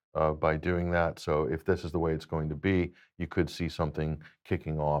compliance by doing that. So if this is the way it's going to be, you could see something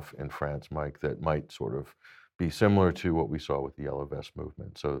kicking off in France, Mike, that might sort of be similar to what we saw with the Yellow Vest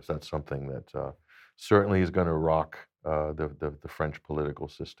movement. So that's something that certainly is going to rock the French political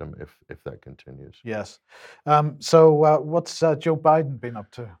system if that continues. Yes. So what's Joe Biden been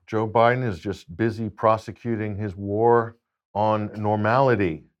up to? Joe Biden is just busy prosecuting his war on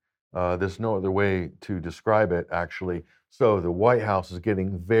normality. There's no other way to describe it, actually. So the White House is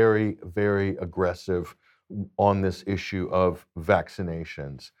getting very, very aggressive on this issue of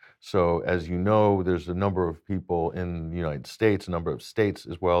vaccinations. So as you know, there's a number of people in the United States, a number of states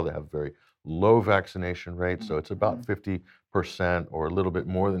as well, that have very low vaccination rates. So it's about 50% or a little bit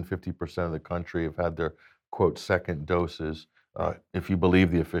more than 50% of the country have had their, quote, second doses Right. if you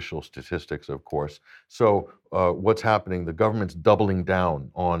believe the official statistics, of course. So what's happening? The government's doubling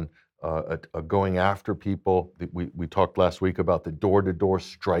down on going after people. We talked last week about the door-to-door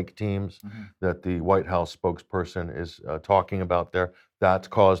strike teams that the White House spokesperson is talking about there. That's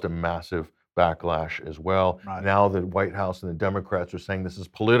caused a massive backlash as well. Right. Now the White House and the Democrats are saying this is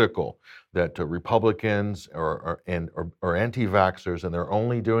political, that Republicans are anti-vaxxers, and they're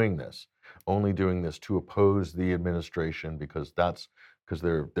only doing this to oppose the administration because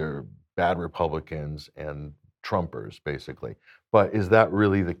they're bad Republicans and Trumpers, basically. But is that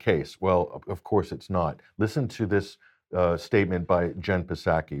really the case? Well, of course it's not. Listen to this statement by Jen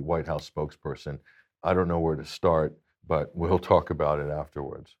Psaki, White House spokesperson. I don't know where to start, but we'll talk about it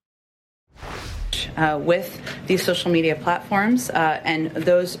afterwards. With these social media platforms, and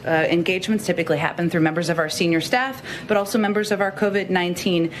those engagements typically happen through members of our senior staff, but also members of our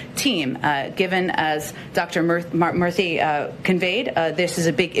COVID-19 team. Given, as Dr. Murthy conveyed, this is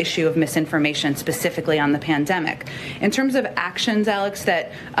a big issue of misinformation, specifically on the pandemic. In terms of actions, Alex,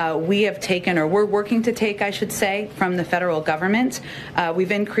 that we have taken, or we're working to take, I should say, from the federal government,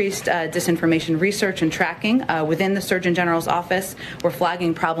 we've increased disinformation research and tracking within the Surgeon General's office. We're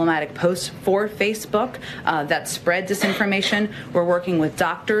flagging problematic posts for Facebook that spread disinformation. We're working with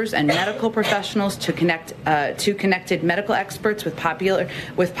doctors and medical professionals to connect to connected medical experts who are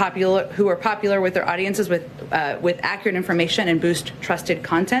popular with their audiences with accurate information and boost trusted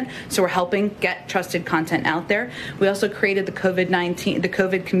content. So we're helping get trusted content out there. We also created the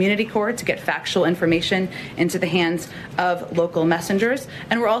COVID Community Corps to get factual information into the hands of local messengers.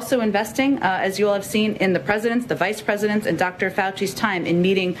 And we're also investing, as you all have seen, in the president's, the vice president's, and Dr. Fauci's time in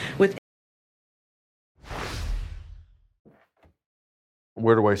meeting with.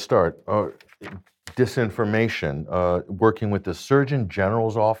 Where do I start? Disinformation, working with the Surgeon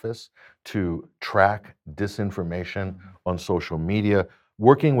General's office to track disinformation on social media,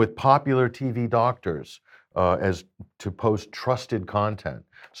 working with popular TV doctors as to post trusted content.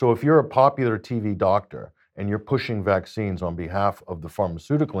 So if you're a popular TV doctor and you're pushing vaccines on behalf of the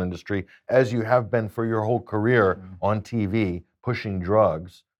pharmaceutical industry, as you have been for your whole career on TV, pushing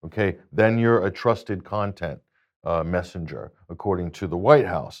drugs, okay, then you're a trusted content messenger, according to the White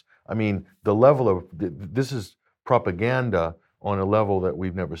House. I mean, the level of this is propaganda on a level that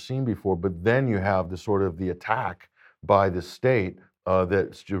we've never seen before. But then you have the sort of the attack by the state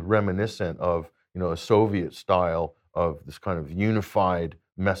that's just reminiscent of a Soviet style of this kind of unified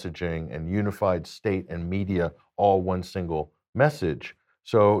messaging and unified state and media, all one single message.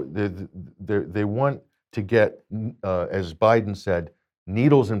 So they want to get, as Biden said,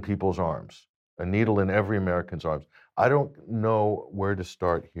 needles in people's arms. A needle in every American's arms. I don't know where to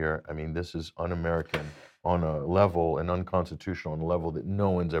start here. I mean, this is un-American on a level and unconstitutional on a level that no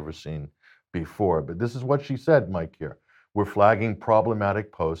one's ever seen before. But this is what she said, Mike, here. We're flagging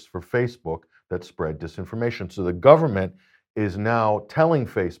problematic posts for Facebook that spread disinformation. So the government is now telling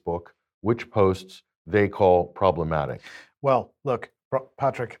Facebook which posts they call problematic. Well, look,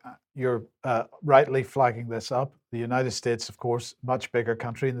 Patrick, you're rightly flagging this up. The United States, of course, much bigger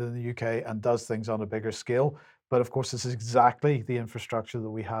country than the UK and does things on a bigger scale. But of course, this is exactly the infrastructure that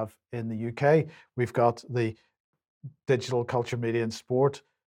we have in the UK. We've got the Digital Culture, Media and Sport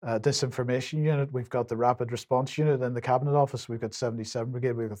Disinformation Unit. We've got the Rapid Response Unit in the Cabinet Office. We've got 77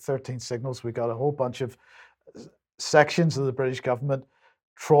 Brigade. We've got 13 Signals. We've got a whole bunch of sections of the British government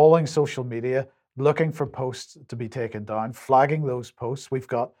trawling social media, looking for posts to be taken down, flagging those posts. We've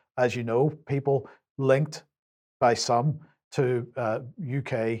got, as you know, people linked by some to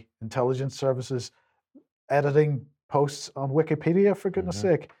UK intelligence services editing posts on Wikipedia, for goodness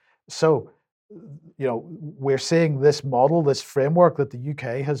sake. So, we're seeing this model, this framework that the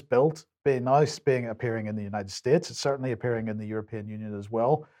UK has built, appearing in the United States. It's certainly appearing in the European Union as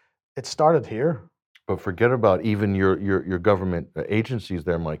well. It started here. But forget about even your government agencies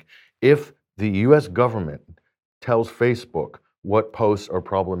there, Mike. If the US government tells Facebook what posts are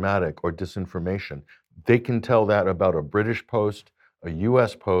problematic or disinformation, they can tell that about a British post, a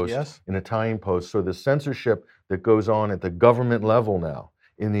US post, an Italian post. So the censorship that goes on at the government level now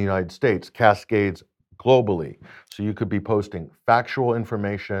in the United States cascades globally. So you could be posting factual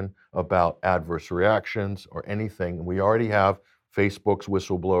information about adverse reactions or anything. And we already have Facebook's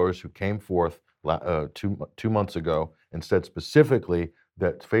whistleblowers who came forth 2 months ago and said specifically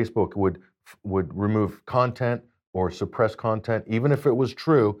that Facebook would remove content or suppress content, even if it was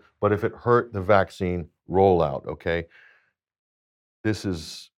true, but if it hurt the vaccine rollout, okay? This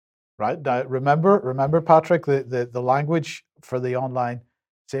is... Right, now remember, Patrick, the language for the online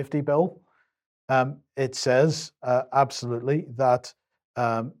safety bill, it says absolutely that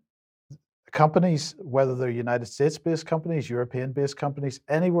companies, whether they're United States-based companies, European-based companies,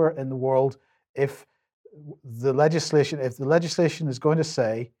 anywhere in the world, if the legislation is going to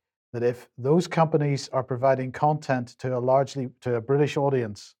say that if those companies are providing content to a British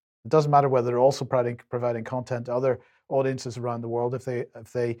audience, it doesn't matter whether they're also providing content to other audiences around the world. If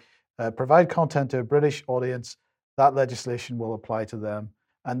they provide content to a British audience, that legislation will apply to them.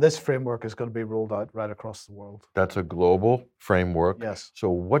 And this framework is going to be rolled out right across the world. That's a global framework. Yes. So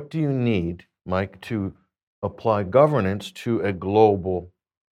what do you need, Mike, to apply governance to a global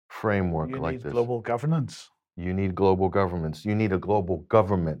framework like this? You need global governance. You need global governments. You need a global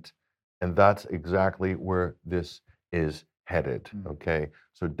government. And that's exactly where this is headed, okay?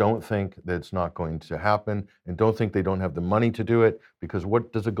 So don't think that it's not going to happen, and don't think they don't have the money to do it, because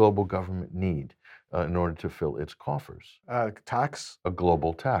what does a global government need in order to fill its coffers? Tax. A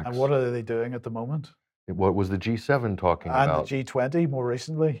global tax. And what are they doing at the moment? What was the G7 talking about? And the G20 more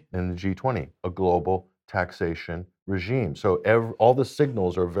recently. And the G20, a global taxation regime. So all the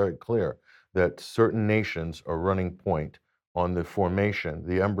signals are very clear that certain nations are running point on the formation,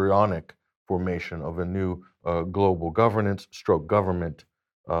 the embryonic formation of a new global governance / government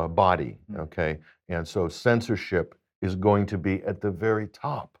body, okay? And so censorship is going to be at the very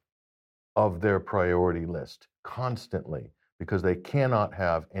top of their priority list constantly, because they cannot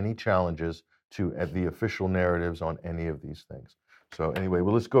have any challenges to the official narratives on any of these things. So anyway,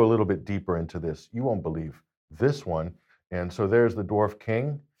 well, let's go a little bit deeper into this. You won't believe this one. And so there's the Dwarf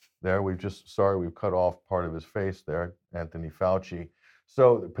King there. We've cut off part of his face there, Anthony Fauci.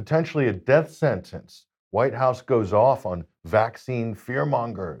 So potentially a death sentence. White House goes off on vaccine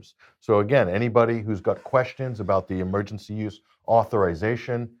fearmongers. So again, anybody who's got questions about the emergency use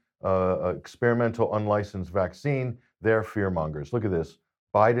authorization, experimental unlicensed vaccine, they're fearmongers. Look at this.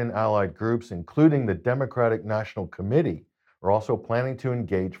 Biden allied groups, including the Democratic National Committee, are also planning to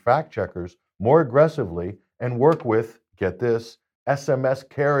engage fact checkers more aggressively and work with, get this, SMS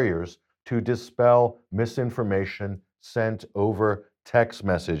carriers to dispel misinformation sent over text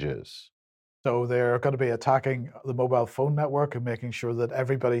messages. So they're going to be attacking the mobile phone network and making sure that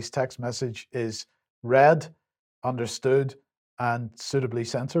everybody's text message is read, understood, and suitably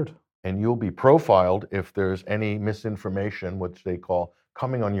censored. And you'll be profiled if there's any misinformation, which they call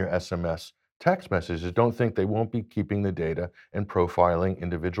coming on your SMS text messages. Don't think they won't be keeping the data and profiling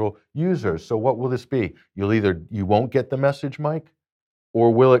individual users. So what will this be? You won't get the message, Mike,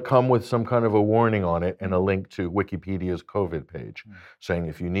 or will it come with some kind of a warning on it and a link to Wikipedia's COVID page saying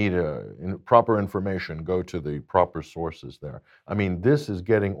if you need proper information, go to the proper sources there. I mean, this is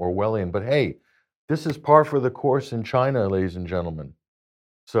getting Orwellian, but hey, this is par for the course in China, ladies and gentlemen.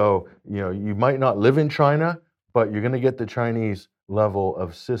 So, you might not live in China, but you're going to get the Chinese level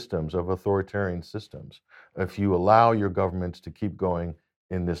of systems, of authoritarian systems, if you allow your governments to keep going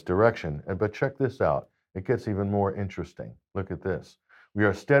in this direction. But check this out. It gets even more interesting. Look at this. We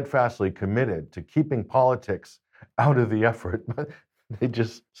are steadfastly committed to keeping politics out of the effort. They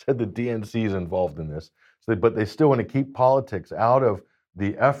just said the DNC is involved in this, but they still want to keep politics out of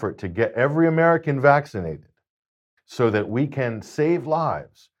the effort to get every American vaccinated so that we can save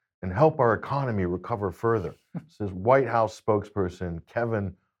lives and help our economy recover further. Says White House spokesperson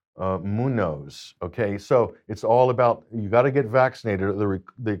Kevin Munoz. Okay, so it's all about you got to get vaccinated or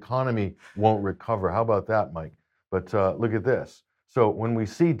the economy won't recover. How about that, Mike? But look at this. So when we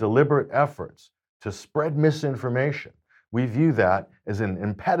see deliberate efforts to spread misinformation, we view that as an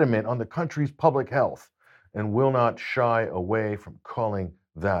impediment on the country's public health and will not shy away from calling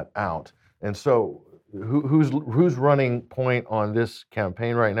that out. And so who's running point on this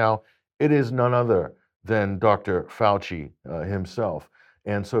campaign right now? It is none other than Dr. Fauci himself.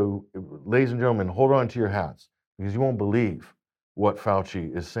 And so, ladies and gentlemen, hold on to your hats because you won't believe what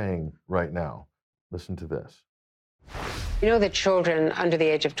Fauci is saying right now. Listen to this. You know that children under the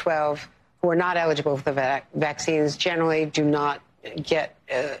age of 12 who are not eligible for the vaccines generally do not get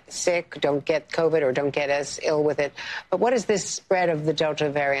sick, don't get COVID, or don't get as ill with it. But what does this spread of the Delta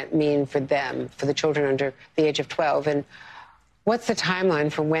variant mean for them, for the children under the age of 12? And what's the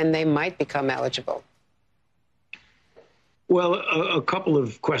timeline for when they might become eligible? Well, a couple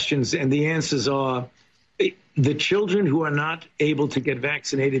of questions, and the answers are the children who are not able to get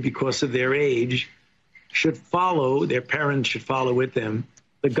vaccinated because of their age should follow, their parents should follow with them,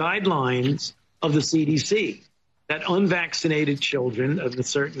 the guidelines of the CDC. That unvaccinated children of a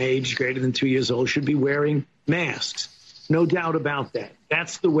certain age, greater than 2 years old, should be wearing masks. No doubt about that.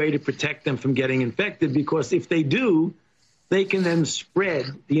 That's the way to protect them from getting infected, because if they do, they can then spread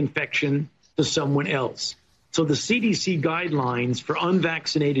the infection to someone else. So the CDC guidelines for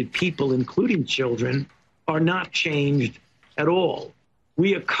unvaccinated people, including children, are not changed at all.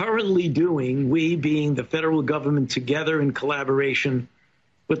 We are currently doing, we being the federal government together in collaboration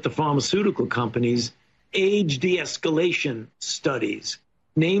with the pharmaceutical companies, age de-escalation studies,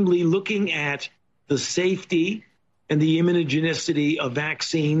 namely looking at the safety and the immunogenicity of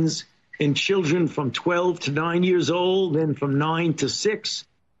vaccines in children from 12 to 9 years old, then from 9 to 6,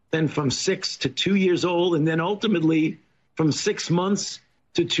 then from 6 to 2 years old, and then ultimately from 6 months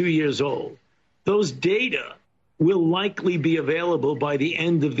to 2 years old. Those data will likely be available by the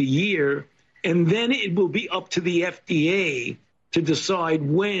end of the year, and then it will be up to the FDA to decide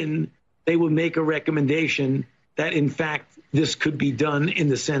when they will make a recommendation that, in fact, this could be done in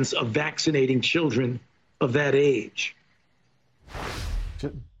the sense of vaccinating children of that age.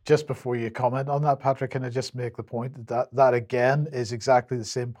 Just before you comment on that, Patrick, can I just make the point that again is exactly the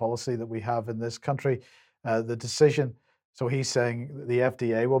same policy that we have in this country. The decision, so he's saying the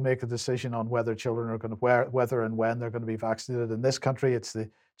FDA will make a decision on whether children are going to whether and when they're going to be vaccinated. In this country, it's the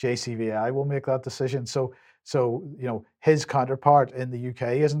JCVI will make that decision. So his counterpart in the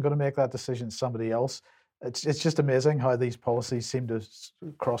UK isn't going to make that decision, somebody else. It's just amazing how these policies seem to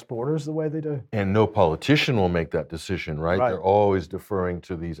cross borders the way they do. And no politician will make that decision, right? They're always deferring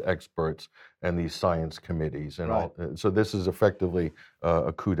to these experts and these science committees. And all. So this is effectively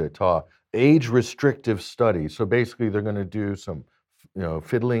a coup d'etat. Age restrictive studies. So basically they're going to do some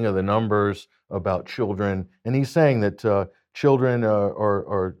fiddling of the numbers about children. And he's saying that children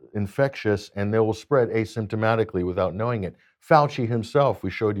are infectious and they will spread asymptomatically without knowing it. Fauci himself,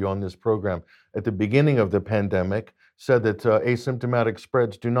 we showed you on this program, at the beginning of the pandemic, said that asymptomatic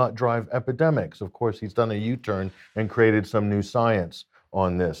spreads do not drive epidemics. Of course, he's done a U-turn and created some new science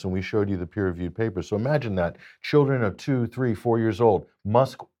on this, and we showed you the peer-reviewed paper. So imagine that. Children of 2, 3, 4 years old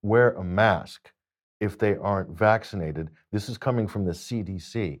must wear a mask if they aren't vaccinated. This is coming from the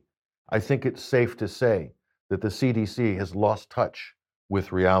CDC. I think it's safe to say that the CDC has lost touch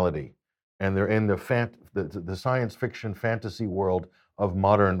with reality, and they're in the science fiction fantasy world of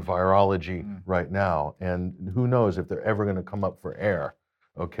modern virology right now. And who knows if they're ever going to come up for air,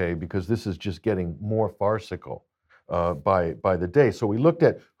 okay? Because this is just getting more farcical by the day. So we looked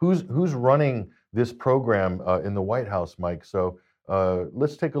at who's running this program in the White House, Mike. So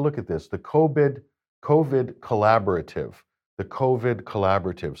let's take a look at this. The COVID Collaborative. The COVID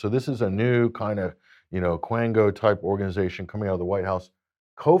Collaborative. So this is a new kind of, Quango type organization coming out of the White House,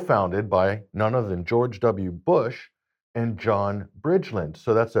 co-founded by none other than George W. Bush and John Bridgeland.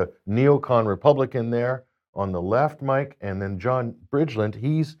 So that's a neocon Republican there on the left, Mike. And then John Bridgeland,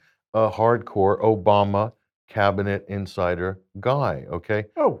 he's a hardcore Obama cabinet insider guy, okay?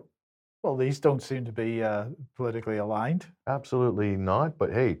 Oh, well, these don't seem to be politically aligned. Absolutely not.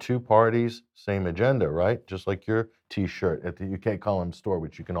 But hey, two parties, same agenda, right? Just like your T-shirt at the UK Column store,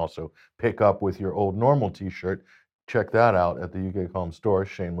 which you can also pick up with your old normal T-shirt. Check that out at the UK Column store.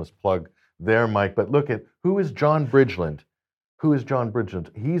 Shameless plug there, Mike. But look at, who is John Bridgeland? Who is John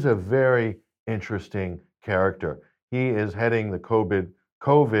Bridgeland? He's a very interesting character. He is heading the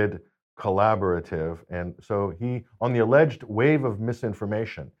COVID Collaborative. And so he, on the alleged wave of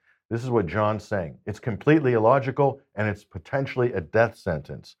misinformation, this is what John's saying. It's completely illogical and it's potentially a death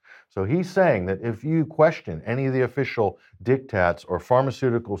sentence. So he's saying that if you question any of the official diktats or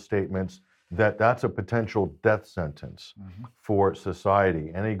pharmaceutical statements, that's a potential death sentence for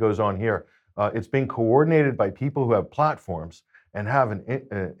society. And he goes on here, it's being coordinated by people who have platforms and have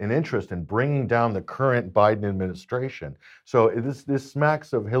an interest in bringing down the current Biden administration. So this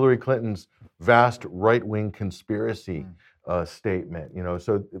smacks of Hillary Clinton's vast right-wing conspiracy statement,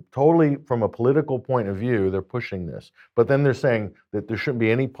 so totally from a political point of view, they're pushing this. But then they're saying that there shouldn't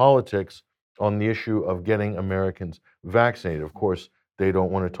be any politics on the issue of getting Americans vaccinated. Of course, they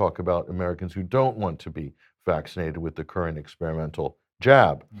don't want to talk about Americans who don't want to be vaccinated with the current experimental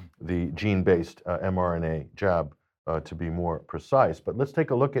jab, the gene-based mRNA jab, to be more precise. But let's take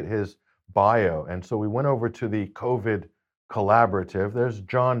a look at his bio. And so we went over to the COVID Collaborative. There's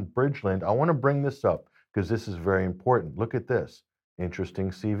John Bridgeland. I want to bring this up because this is very important. Look at this.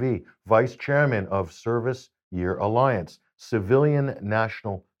 Interesting CV. Vice Chairman of Service Year Alliance, Civilian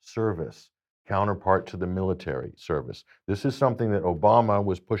National Service, counterpart to the military service. This is something that Obama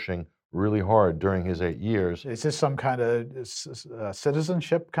was pushing really hard during his 8 years. Is this some kind of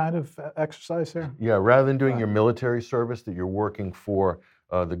citizenship kind of exercise here? Yeah, rather than doing your military service, that you're working for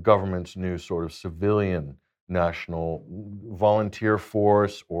the government's new sort of civilian national volunteer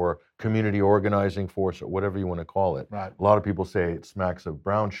force or community organizing force or whatever you want to call it. Right. A lot of people say it smacks of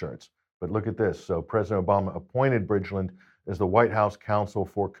brown shirts, but look at this. So President Obama appointed Bridgeland as the White House Counsel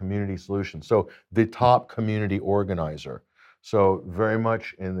for Community Solutions. So the top community organizer. So very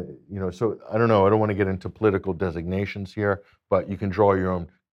much so I don't know, I don't want to get into political designations here, but you can draw your own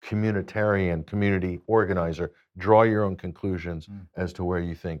communitarian, community organizer, draw your own conclusions as to where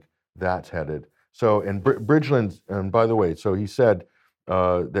you think that's headed. So, and Bridgeland, and by the way, so he said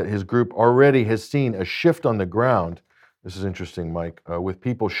that his group already has seen a shift on the ground. This is interesting, Mike, with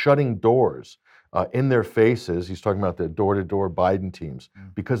people shutting doors in their faces. He's talking about the door-to-door Biden teams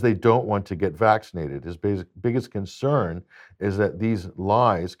because they don't want to get vaccinated. His biggest concern is that these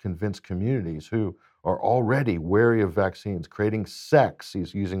lies convince communities who are already wary of vaccines, creating sects,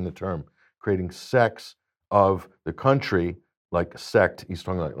 he's using the term, creating sects of the country, like sect, he's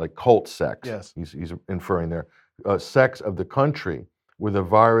talking like cult sects. Yes. He's inferring there, sects of the country where the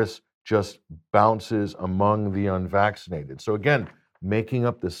virus just bounces among the unvaccinated. So again, making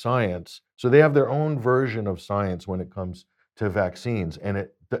up the science. So they have their own version of science when it comes to vaccines, and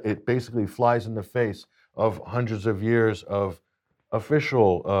it basically flies in the face of hundreds of years of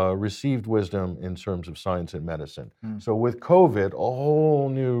official received wisdom in terms of science and medicine. So with COVID, a whole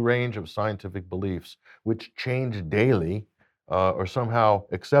new range of scientific beliefs, which change daily, are somehow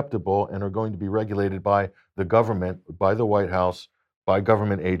acceptable and are going to be regulated by the government, by the White House, by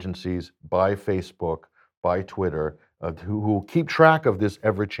government agencies, by Facebook, by Twitter, who keep track of this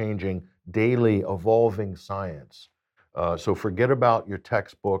ever-changing, daily evolving science. So forget about your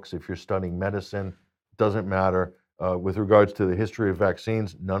textbooks if you're studying medicine, doesn't matter. With regards to the history of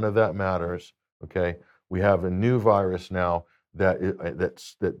vaccines, none of that matters, okay? We have a new virus now that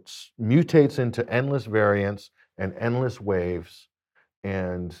mutates into endless variants and endless waves,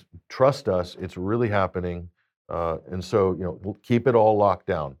 and trust us, it's really happening. And so, keep it all locked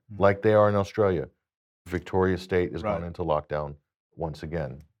down, like they are in Australia. Victoria State has gone into lockdown once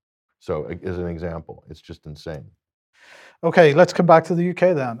again. So, as an example, it's just insane. Okay, let's come back to the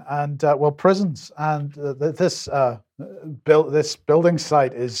UK then. And prisons and this building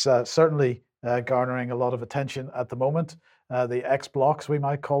site is certainly garnering a lot of attention at the moment. The X blocks, we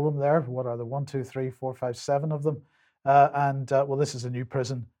might call them there. What are the 1, 2, 3, 4, 5, 7 of them? This is a new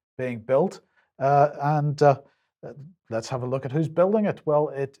prison being built. Let's have a look at who's building it. Well,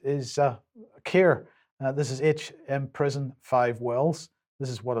 it is Keir. This is HM Prison 5 Wells. This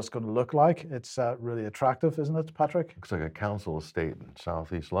is what it's going to look like. It's really attractive, isn't it, Patrick? Looks like a council estate in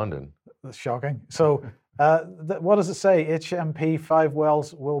southeast London. That's shocking. So what does it say? HMP 5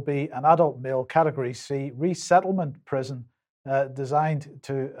 Wells will be an adult male Category C resettlement prison designed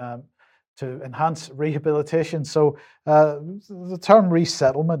to enhance rehabilitation. So the term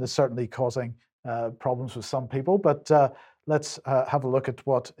resettlement is certainly causing problems with some people, but let's have a look at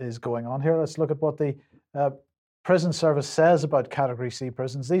what is going on here. Let's look at what the Prison Service says about Category C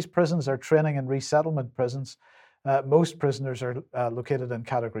prisons. These prisons are training and resettlement prisons. Most prisoners are located in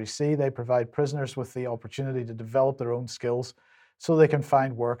Category C. They provide prisoners with the opportunity to develop their own skills so they can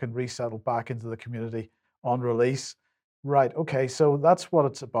find work and resettle back into the community on release. Right, okay, so that's what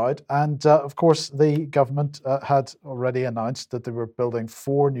it's about. And of course, the government had already announced that they were building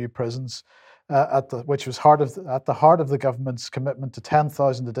 4 new prisons, which was at the heart of the government's commitment to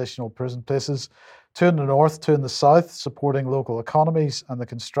 10,000 additional prison places, 2 in the north, 2 in the south, supporting local economies and the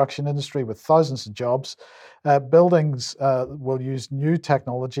construction industry with thousands of jobs. Buildings will use new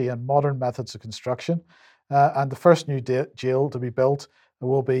technology and modern methods of construction. And the first new jail to be built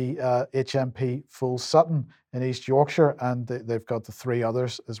will be HMP Full Sutton in East Yorkshire, and they've got the 3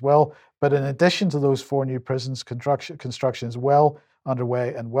 others as well. But in addition to those 4 new prisons, construction is well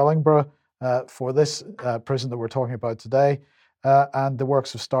underway in Wellingborough for this prison that we're talking about today. And the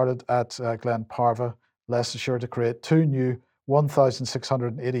works have started at Glenparva, Leicestershire, to create 2 new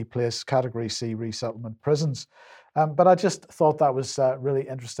 1,680 place Category C resettlement prisons. But I just thought that was really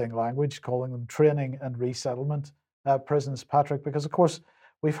interesting language, calling them training and resettlement prisons, Patrick, because of course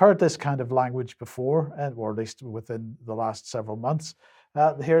we've heard this kind of language before, or at least within the last several months.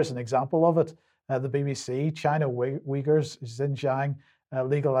 Here's an example of it. The BBC, China Uyghurs, Xinjiang,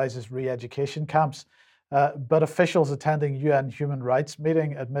 legalizes re-education camps. But officials attending UN human rights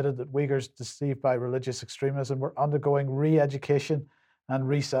meeting admitted that Uyghurs deceived by religious extremism were undergoing re-education and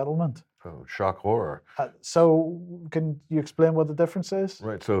resettlement. Oh, shock horror. So can you explain what the difference is?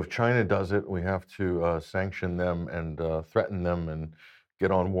 Right, so if China does it, we have to sanction them and threaten them and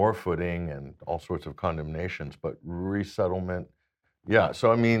get on war footing and all sorts of condemnations. But resettlement, yeah,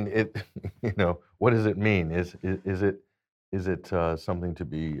 so I mean, what does it mean? Is it something to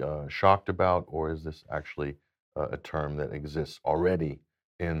be shocked about, or is this actually a term that exists already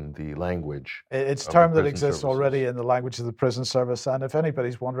in the language? It's a term that exists already in the language of the prison service. And if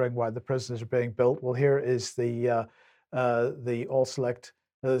anybody's wondering why the prisons are being built, well, here is the select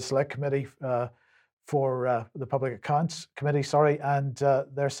committee for the Public Accounts Committee, and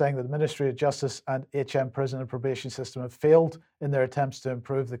they're saying that the Ministry of Justice and HM Prison and Probation System have failed in their attempts to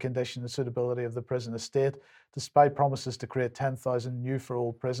improve the condition and suitability of the prison estate. Despite promises to create 10,000 new for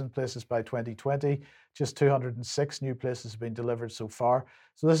old prison places by 2020, just 206 new places have been delivered so far.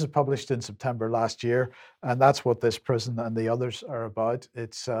 So this is published in September last year, and that's what this prison and the others are about.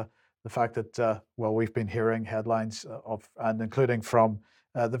 It's the fact that, we've been hearing headlines and including from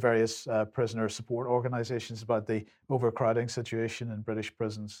the various prisoner support organisations about the overcrowding situation in British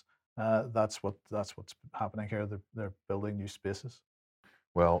prisons. That's what's happening here. They're building new spaces.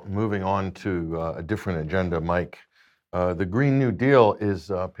 Well, moving on to a different agenda, Mike. The Green New Deal is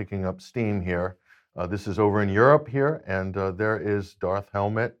picking up steam here. This is over in Europe here, and there is Darth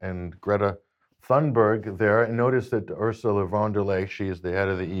Helmet and Greta Thunberg there. And notice that Ursula von der Leyen, she is the head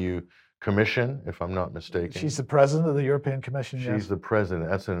of the EU Commission, if I'm not mistaken. She's the president of the European Commission. She's the president.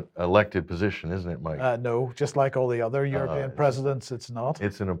 That's an elected position, isn't it, Mike? No, just like all the other European presidents, it's not.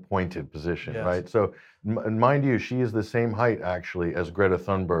 It's an appointed position, yes. Right? So, mind you, she is the same height, actually, as Greta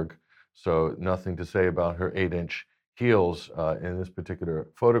Thunberg. So nothing to say about her 8-inch heels in this particular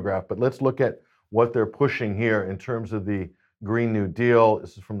photograph. But let's look at what they're pushing here in terms of the Green New Deal.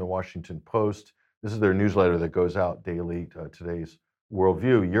 This is from the Washington Post. This is their newsletter that goes out daily, today's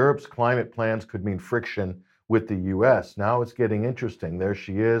Worldview. Europe's climate plans could mean friction with the U.S. Now it's getting interesting. There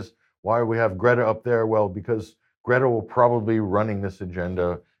she is. Why do we have Greta up there? Well, because Greta will probably be running this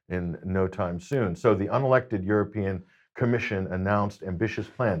agenda in no time soon. So the unelected European Commission announced ambitious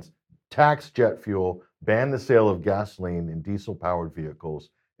plans. Tax jet fuel, ban the sale of gasoline and diesel-powered vehicles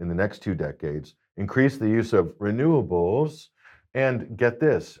in the next 2 decades, increase the use of renewables, and get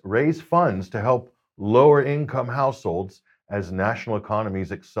this, raise funds to help lower-income households as national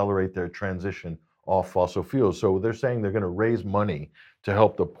economies accelerate their transition off fossil fuels. So they're saying they're going to raise money to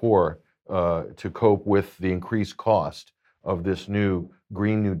help the poor to cope with the increased cost of this new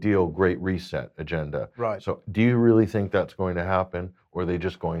Green New Deal Great Reset agenda. Right. So do you really think that's going to happen, or are they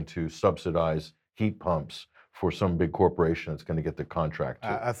just going to subsidize heat pumps for some big corporation that's going to get the contract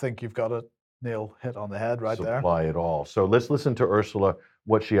to I think you've got a nail hit on the head right there. supply it all? So let's listen to Ursula,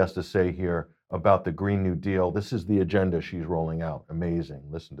 what she has to say here about the Green New Deal. This is the agenda she's rolling out. Amazing.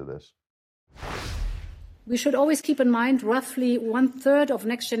 Listen to this. We should always keep in mind roughly 1/3 of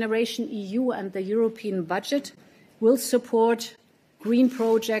Next Generation EU and the European budget will support green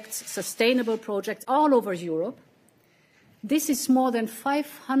projects, sustainable projects all over Europe. This is more than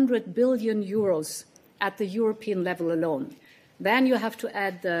 500 billion euros at the European level alone. Then you have to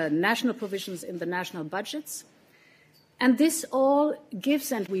add the national provisions in the national budgets. And this all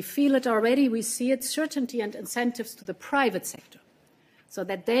gives, and we feel it already, we see it, certainty and incentives to the private sector, so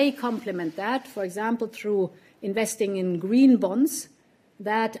that they complement that, for example, through investing in green bonds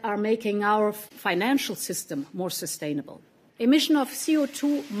that are making our financial system more sustainable. Emission of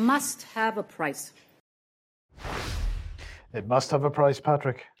CO2 must have a price. It must have a price,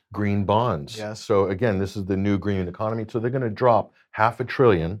 Patrick. Green bonds. Yes. So again, this is the new green economy. So they're going to drop $500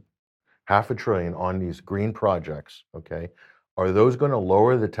 billion on these green projects, okay? Are those going to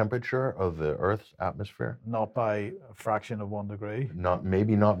lower the temperature of the Earth's atmosphere? Not by a fraction of 1 degree.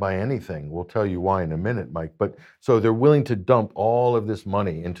 Maybe not by anything. We'll tell you why in a minute, Mike. But so they're willing to dump all of this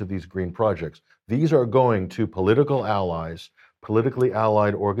money into these green projects. These are going to political allies, politically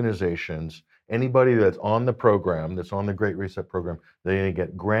allied organizations, anybody that's on the program, that's on the Great Reset program. They're going to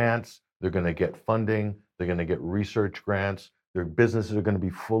get grants, they're going to get funding, they're going to get research grants. Their businesses are going to be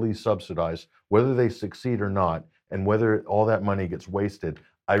fully subsidized, whether they succeed or not, and whether all that money gets wasted.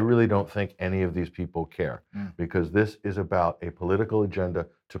 I really don't think any of these people care, because this is about a political agenda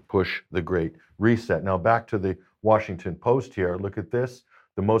to push the Great Reset. Now back to the Washington Post here. Look at this.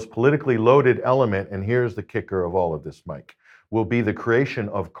 The most politically loaded element, and here's the kicker of all of this, Mike, will be the creation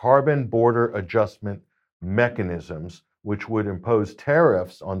of carbon border adjustment mechanisms, which would impose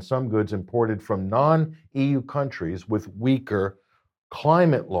tariffs on some goods imported from non-EU countries with weaker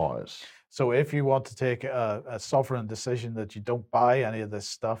climate laws. So if you want to take a sovereign decision that you don't buy any of this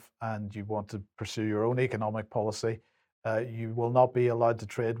stuff and you want to pursue your own economic policy, you will not be allowed to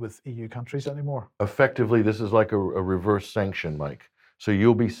trade with EU countries anymore. Effectively, this is like a reverse sanction, Mike. So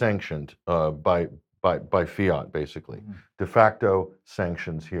you'll be sanctioned by fiat, basically. De facto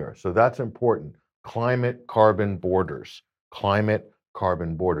sanctions here. So that's important. Climate carbon borders. Climate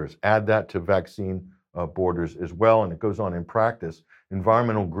carbon borders. Add that to vaccine borders as well, and it goes on in practice.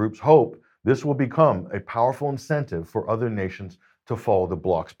 Environmental groups hope this will become a powerful incentive for other nations to follow the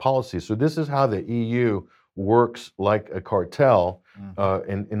bloc's policy. So this is how the EU works like a cartel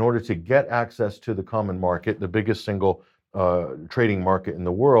in order to get access to the common market, the biggest single trading market in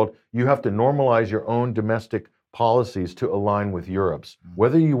the world, you have to normalize your own domestic policies to align with Europe's,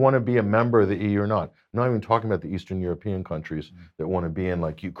 whether you want to be a member of the EU or not. I'm not even talking about the Eastern European countries that want to be in,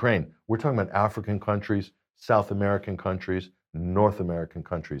 like Ukraine. We're talking about African countries, South American countries, North American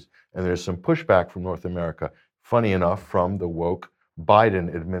countries. And there's some pushback from North America, funny enough, from the woke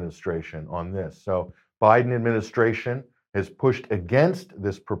Biden administration on this. So Biden administration has pushed against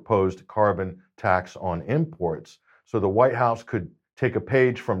this proposed carbon tax on imports. So the White House could take a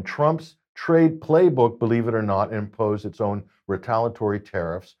page from Trump's trade playbook, believe it or not, and impose its own retaliatory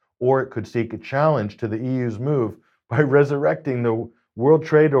tariffs, or it could seek a challenge to the EU's move by resurrecting the World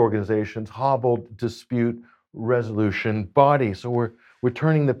Trade Organization's hobbled dispute resolution body. So we're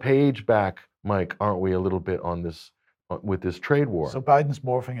turning the page back, Mike, aren't we, a little bit on this with this trade war? So Biden's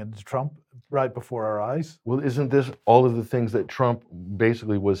morphing into Trump right before our eyes. Well, isn't this all of the things that Trump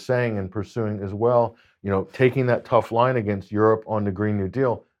basically was saying and pursuing as well? You know, taking that tough line against Europe on the Green New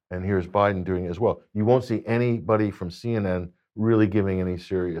Deal, and here's Biden doing it as well. You won't see anybody from CNN really giving any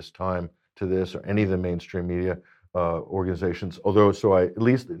serious time to this, or any of the mainstream media organizations. Although, at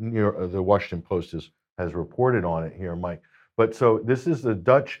least the Washington Post has reported on it here, Mike. But so this is the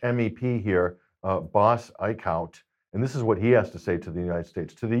Dutch MEP here, Bas Eickhout, and this is what he has to say to the United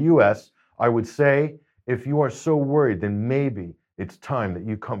States. To the U.S., I would say, if you are so worried, then maybe it's time that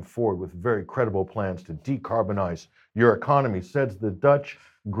you come forward with very credible plans to decarbonize your economy, says the Dutch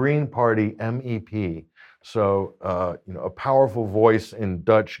Green Party MEP. So, a powerful voice in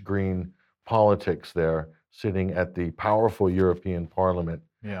Dutch Green politics there, sitting at the powerful European Parliament,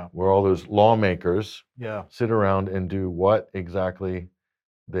 where all those lawmakers sit around and do what exactly?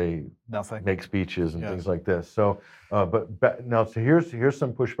 They Nothing. make speeches and things like this. So, now, so here's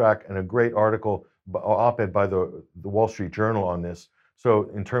some pushback and a great article, op-ed by the Wall Street Journal on this. So,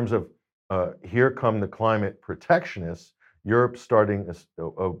 in terms of here come the climate protectionists, Europe starting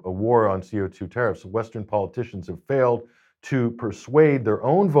a war on CO2 tariffs. Western politicians have failed to persuade their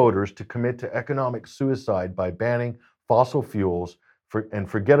own voters to commit to economic suicide by banning fossil fuels and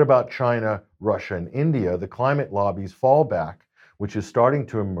forget about China, Russia, and India. The climate lobby's fallback, which is starting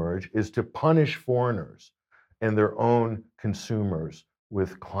to emerge, is to punish foreigners and their own consumers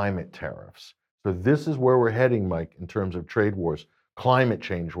with climate tariffs. So this is where we're heading, Mike, in terms of trade wars, climate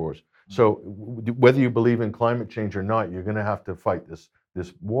change wars. So whether you believe in climate change or not, you're going to have to fight this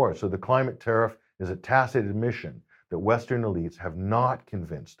war. So the climate tariff is a tacit admission that Western elites have not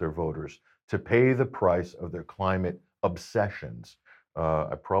convinced their voters to pay the price of their climate obsessions.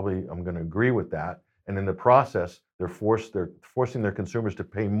 I'm going to agree with that. And in the process, they're forcing their consumers to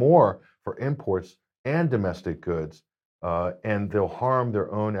pay more for imports and domestic goods, and they'll harm their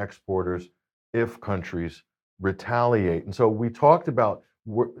own exporters if countries retaliate. And so we talked about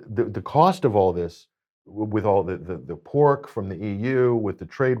the cost of all this, with all the pork from the EU, with the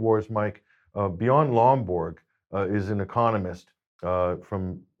trade wars, Mike. Bjorn Lomborg is an economist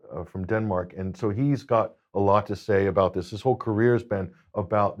from Denmark, and so he's got a lot to say about this. His whole career has been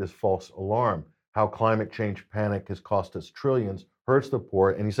about this false alarm, how climate change panic has cost us trillions, hurts the poor.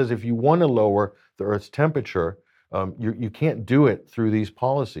 And he says if you want to lower the Earth's temperature, you can't do it through these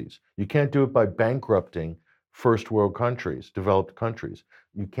policies. You can't do it by bankrupting first world countries, developed countries.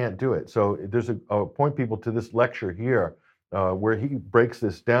 You can't do it. So there's I'll point people to this lecture here where he breaks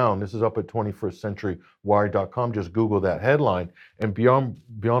this down. This is up at 21stcenturywire.com. Just Google that headline. And Bjorn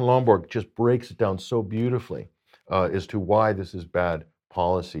Lomborg just breaks it down so beautifully as to why this is bad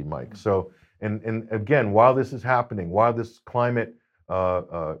policy, Mike. So, and again, while this is happening, while this climate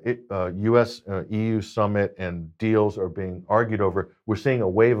US-EU summit and deals are being argued over, we're seeing a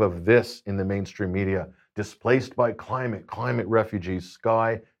wave of this in the mainstream media. Displaced by climate refugees.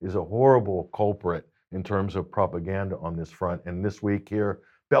 Sky is a horrible culprit in terms of propaganda on this front. And this week here,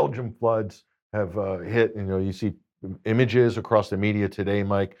 Belgium floods have hit. You see images across the media today,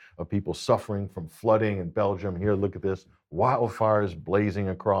 Mike, of people suffering from flooding in Belgium. Here, look at this, wildfires blazing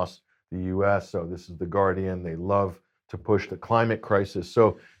across the US. So this is The Guardian. They love to push the climate crisis.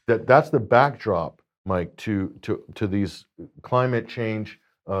 So that's the backdrop, Mike, to these climate change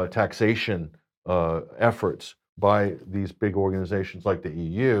taxation efforts by these big organizations like the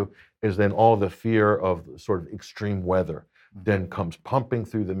EU, is then all the fear of sort of extreme weather then comes pumping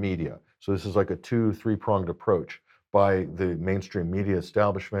through the media. So this is like a 2-3-pronged approach by the mainstream media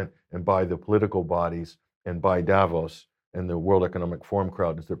establishment and by the political bodies and by Davos and the World Economic Forum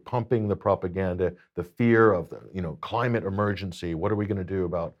crowd. Is they're pumping the propaganda, the fear of the climate emergency. What are we going to do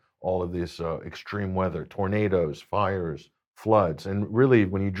about all of this extreme weather, tornadoes, fires, floods? And really,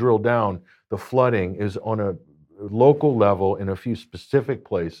 when you drill down, the flooding is on a local level in a few specific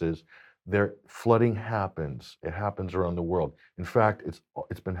places. Flooding happens. It happens around the world. In fact,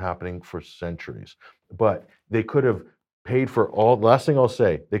 it's been happening for centuries. But they could have paid for all. Last thing I'll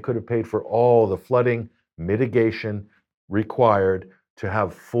say, they could have paid for all the flooding mitigation required to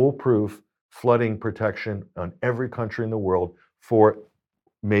have foolproof flooding protection on every country in the world for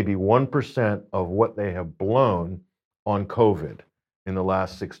maybe 1% of what they have blown on COVID in the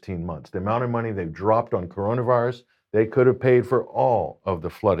last 16 months. The amount of money they've dropped on coronavirus, they could have paid for all of the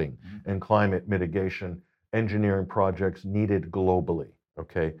flooding and climate mitigation engineering projects needed globally,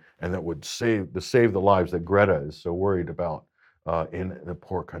 okay? And that would save the lives that Greta is so worried about in the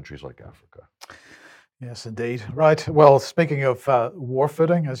poor countries like Africa. Yes, indeed. Right. Well, speaking of war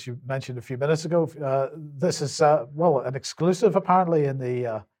footing, as you mentioned a few minutes ago, this is an exclusive apparently in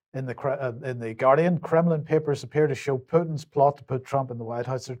the Guardian. Kremlin papers appear to show Putin's plot to put Trump in the White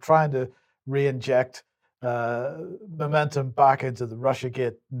House. They're trying to re-inject momentum back into the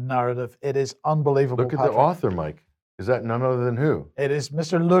Russiagate narrative. It is unbelievable. Look at the author, Mike. Is that none other than who? It is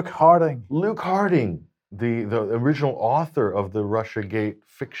Mr. Luke Harding. Luke Harding, the original author of the Russiagate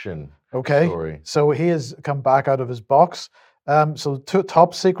fiction. Okay, story. So he has come back out of his box. So two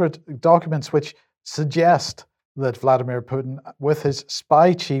top secret documents which suggest that Vladimir Putin, with his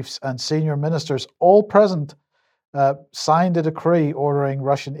spy chiefs and senior ministers all present, signed a decree ordering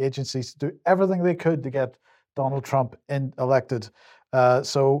Russian agencies to do everything they could to get Donald Trump elected.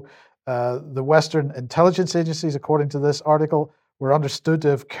 So the Western intelligence agencies, according to this article, were understood to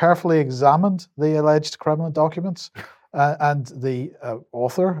have carefully examined the alleged Kremlin documents. And the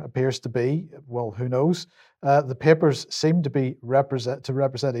author appears to be, well, who knows? The papers seem to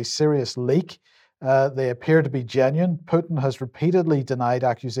represent a serious leak. They appear to be genuine. Putin has repeatedly denied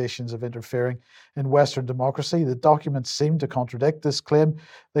accusations of interfering in Western democracy. The documents seem to contradict this claim.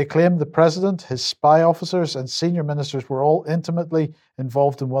 They claim the president, his spy officers, and senior ministers were all intimately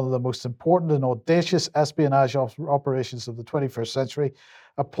involved in one of the most important and audacious espionage operations of the 21st century,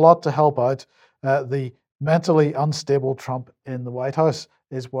 a plot to help out the mentally unstable Trump in the White House,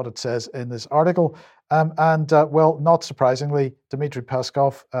 is what it says in this article. Well, not surprisingly, Dmitry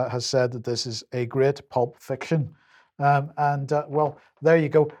Peskov has said that this is a great pulp fiction. Well, there you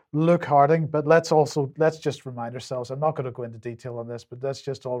go, Luke Harding. But let's just remind ourselves, I'm not going to go into detail on this, but let's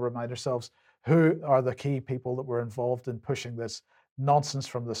just all remind ourselves who are the key people that were involved in pushing this nonsense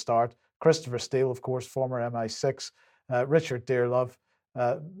from the start. Christopher Steele, of course, former MI6, Richard Dearlove,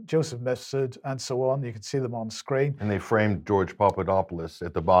 Joseph Mifsud, and so on. You can see them on screen. And they framed George Papadopoulos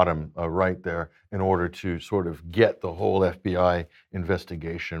at the bottom right there in order to sort of get the whole FBI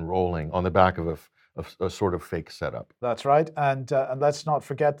investigation rolling on the back of a sort of fake setup. That's right. And let's not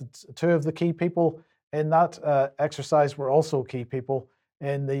forget that two of the key people in that exercise were also key people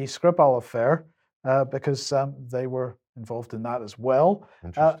in the Skripal affair because they were involved in that as well.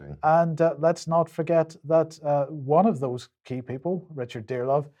 Interesting. Let's not forget that one of those key people, Richard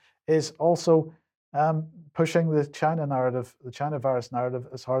Dearlove, is also pushing the China narrative, the China virus narrative,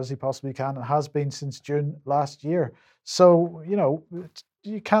 as hard as he possibly can, and has been since June last year. So, you know,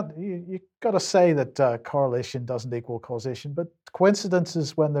 you got to say that correlation doesn't equal causation, but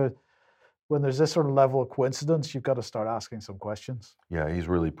coincidences, when there's this sort of level of coincidence, you've got to start asking some questions. Yeah, he's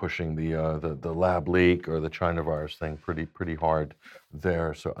really pushing the lab leak or the China virus thing pretty hard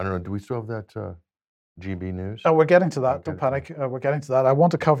there. So I don't know. Do we still have that GB news? Oh, we're getting to that. Don't panic. We're getting to that. I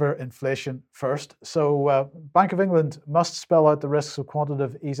want to cover inflation first. So Bank of England must spell out the risks of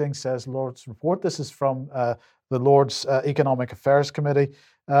quantitative easing, says Lord's report. This is from the Lord's Economic Affairs Committee,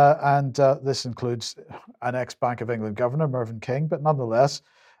 and this includes an ex-Bank of England governor, Mervyn King, but nonetheless,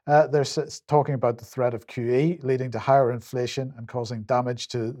 they're talking about the threat of QE leading to higher inflation and causing damage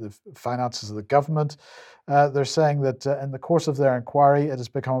to the finances of the government. They're saying that in the course of their inquiry, it has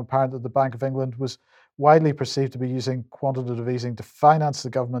become apparent that the Bank of England was widely perceived to be using quantitative easing to finance the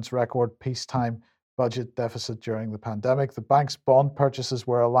government's record peacetime budget deficit during the pandemic. The bank's bond purchases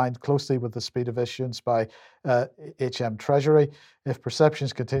were aligned closely with the speed of issuance by HM Treasury. If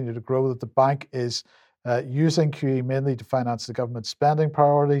perceptions continue to grow that the bank is using QE mainly to finance the government's spending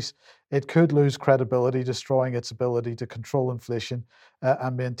priorities, it could lose credibility, destroying its ability to control inflation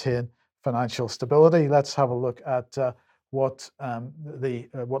and maintain financial stability. Let's have a look at what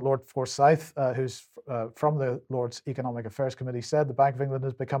Lord Forsyth, who's from the Lord's Economic Affairs Committee, said. The Bank of England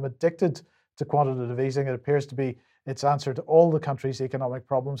has become addicted to quantitative easing. It appears to be its answer to all the country's economic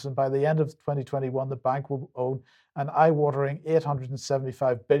problems, and by the end of 2021, the bank will own an eye-watering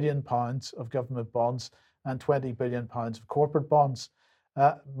 £875 billion of government bonds and £20 billion of corporate bonds.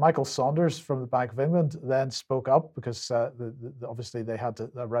 Michael Saunders from the Bank of England then spoke up because obviously they had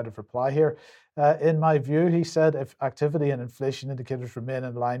a right of reply here. In my view, he said, if activity and inflation indicators remain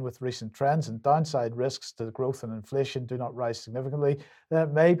in line with recent trends and downside risks to growth and inflation do not rise significantly, then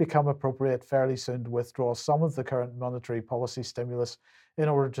it may become appropriate fairly soon to withdraw some of the current monetary policy stimulus in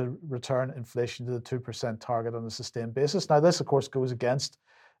order to return inflation to the 2% target on a sustained basis. Now, this, of course, goes against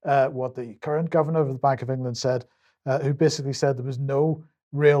what the current governor of the Bank of England said, who basically said there was no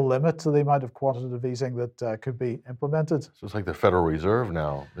real limit to the amount of quantitative easing that could be implemented. So it's like the Federal Reserve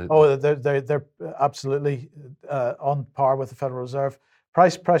now. They're absolutely on par with the Federal Reserve.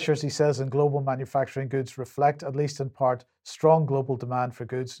 Price pressures, he says, in global manufacturing goods reflect, at least in part, strong global demand for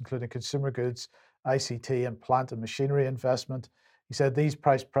goods, including consumer goods, ICT, and plant and machinery investment. He said these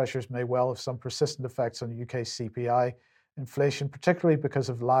price pressures may well have some persistent effects on UK CPI inflation, particularly because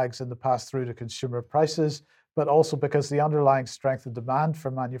of lags in the pass-through to consumer prices, but also because the underlying strength of demand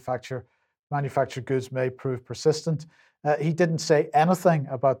for manufactured goods may prove persistent. He didn't say anything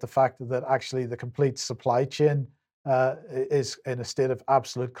about the fact that actually the complete supply chain is in a state of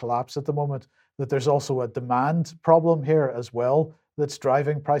absolute collapse at the moment, that there's also a demand problem here as well that's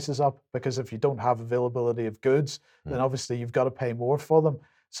driving prices up, because if you don't have availability of goods, then obviously you've got to pay more for them.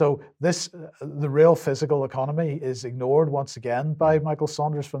 So the real physical economy is ignored once again by Michael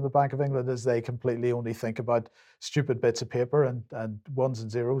Saunders from the Bank of England, as they completely only think about stupid bits of paper and ones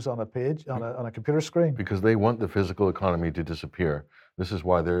and zeros on a page, on a computer screen. Because they want the physical economy to disappear. This is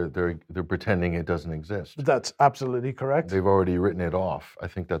why they're pretending it doesn't exist. That's absolutely correct. They've already written it off. I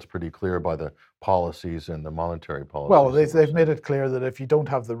think that's pretty clear by the policies and the monetary policies. Well, they've made it clear that if you don't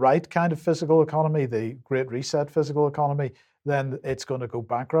have the right kind of physical economy, the Great Reset physical economy, then it's going to go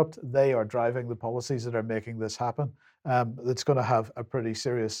bankrupt. They are driving the policies that are making this happen. It's going to have a pretty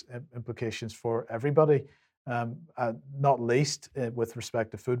serious implications for everybody, not least with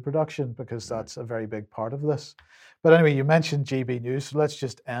respect to food production, because that's a very big part of this. But anyway, you mentioned GB News, so let's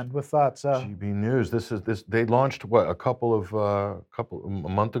just end with that. GB News. They launched what a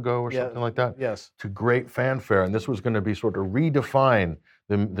month ago or something like that. Yes. To great fanfare, and this was going to be sort of redefine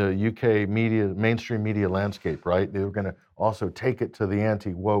the UK media, mainstream media landscape, right? They were going to also take it to the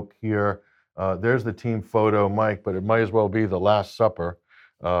anti-woke here. There's the team photo, Mike, but it might as well be the Last Supper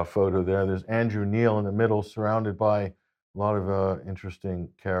photo there. There's Andrew Neil in the middle, surrounded by a lot of interesting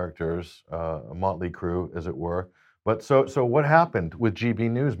characters, a motley crew, as it were. But so what happened with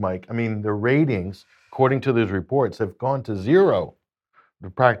GB News, Mike? I mean, the ratings, according to those reports, have gone to zero,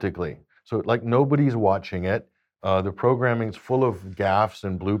 practically. So like nobody's watching it. The programming's full of gaffes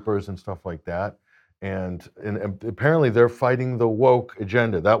and bloopers and stuff like that. And apparently they're fighting the woke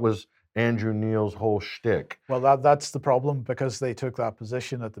agenda. That was Andrew Neil's whole shtick. Well, that's the problem, because they took that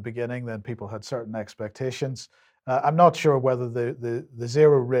position at the beginning, then people had certain expectations. I'm not sure whether the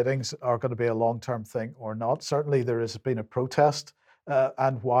zero ratings are going to be a long-term thing or not. Certainly there has been a protest.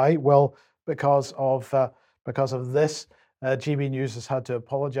 And why? Well, because of this, GB News has had to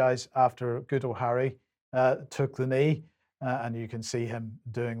apologize after Good O'Harry took the knee. And you can see him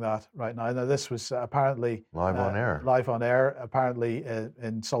doing that right now. Now, this was apparently live on air, apparently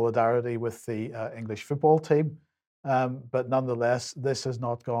in solidarity with the English football team. But nonetheless, this has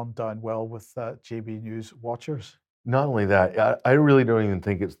not gone down well with GB News watchers. Not only that, I really don't even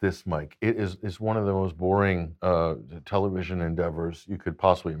think it's this, Mike. It's one of the most boring television endeavors you could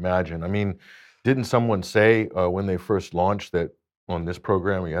possibly imagine. I mean, didn't someone say when they first launched that on this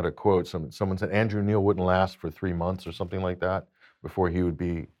program, we had a quote, someone said Andrew Neil wouldn't last for 3 months or something like that before he would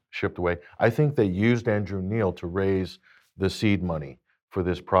be shipped away. I think they used Andrew Neil to raise the seed money for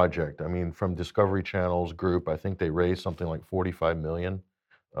this project. I mean, from Discovery Channel's group, I think they raised something like 45 million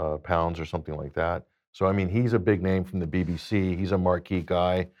pounds or something like that. So, I mean, he's a big name from the BBC. He's a marquee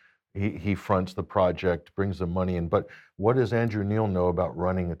guy. He fronts the project, brings the money in. But what does Andrew Neil know about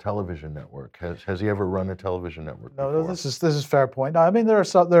running a television network? Has he ever run a television network before? No, this is a fair point. Now, I mean, there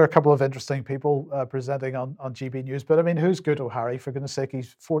are a couple of interesting people presenting on GB News, but I mean, who's Good O'Harry, for goodness sake?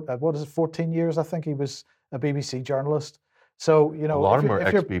 He's 14 years, I think he was a BBC journalist. So, you know, a lot of them are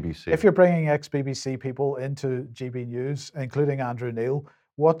ex-BBC. If you're bringing ex-BBC people into GB News, including Andrew Neil,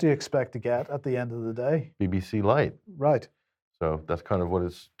 what do you expect to get at the end of the day? BBC Light. Right. So that's kind of what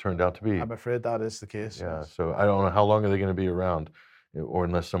it's turned out to be. I'm afraid that is the case. Yeah, yes. So I don't know how long are they going to be around, or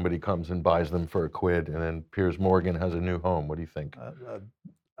unless somebody comes and buys them for a quid, and then Piers Morgan has a new home. What do you think?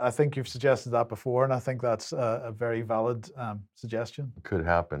 I think you've suggested that before, and I think that's a very valid suggestion. Could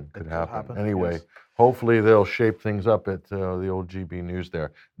happen. Could happen. Anyway, yes. Hopefully they'll shape things up at the old GB News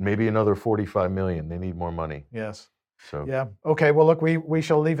there. Maybe another 45 million. They need more money. Yes. So Yeah. Okay. Well, look, we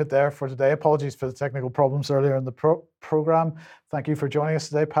shall leave it there for today. Apologies for the technical problems earlier in the program. Thank you for joining us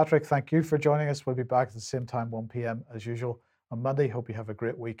today, Patrick. Thank you for joining us. We'll be back at the same time, 1 p.m. as usual on Monday. Hope you have a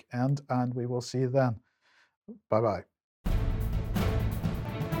great weekend, and we will see you then. Bye-bye.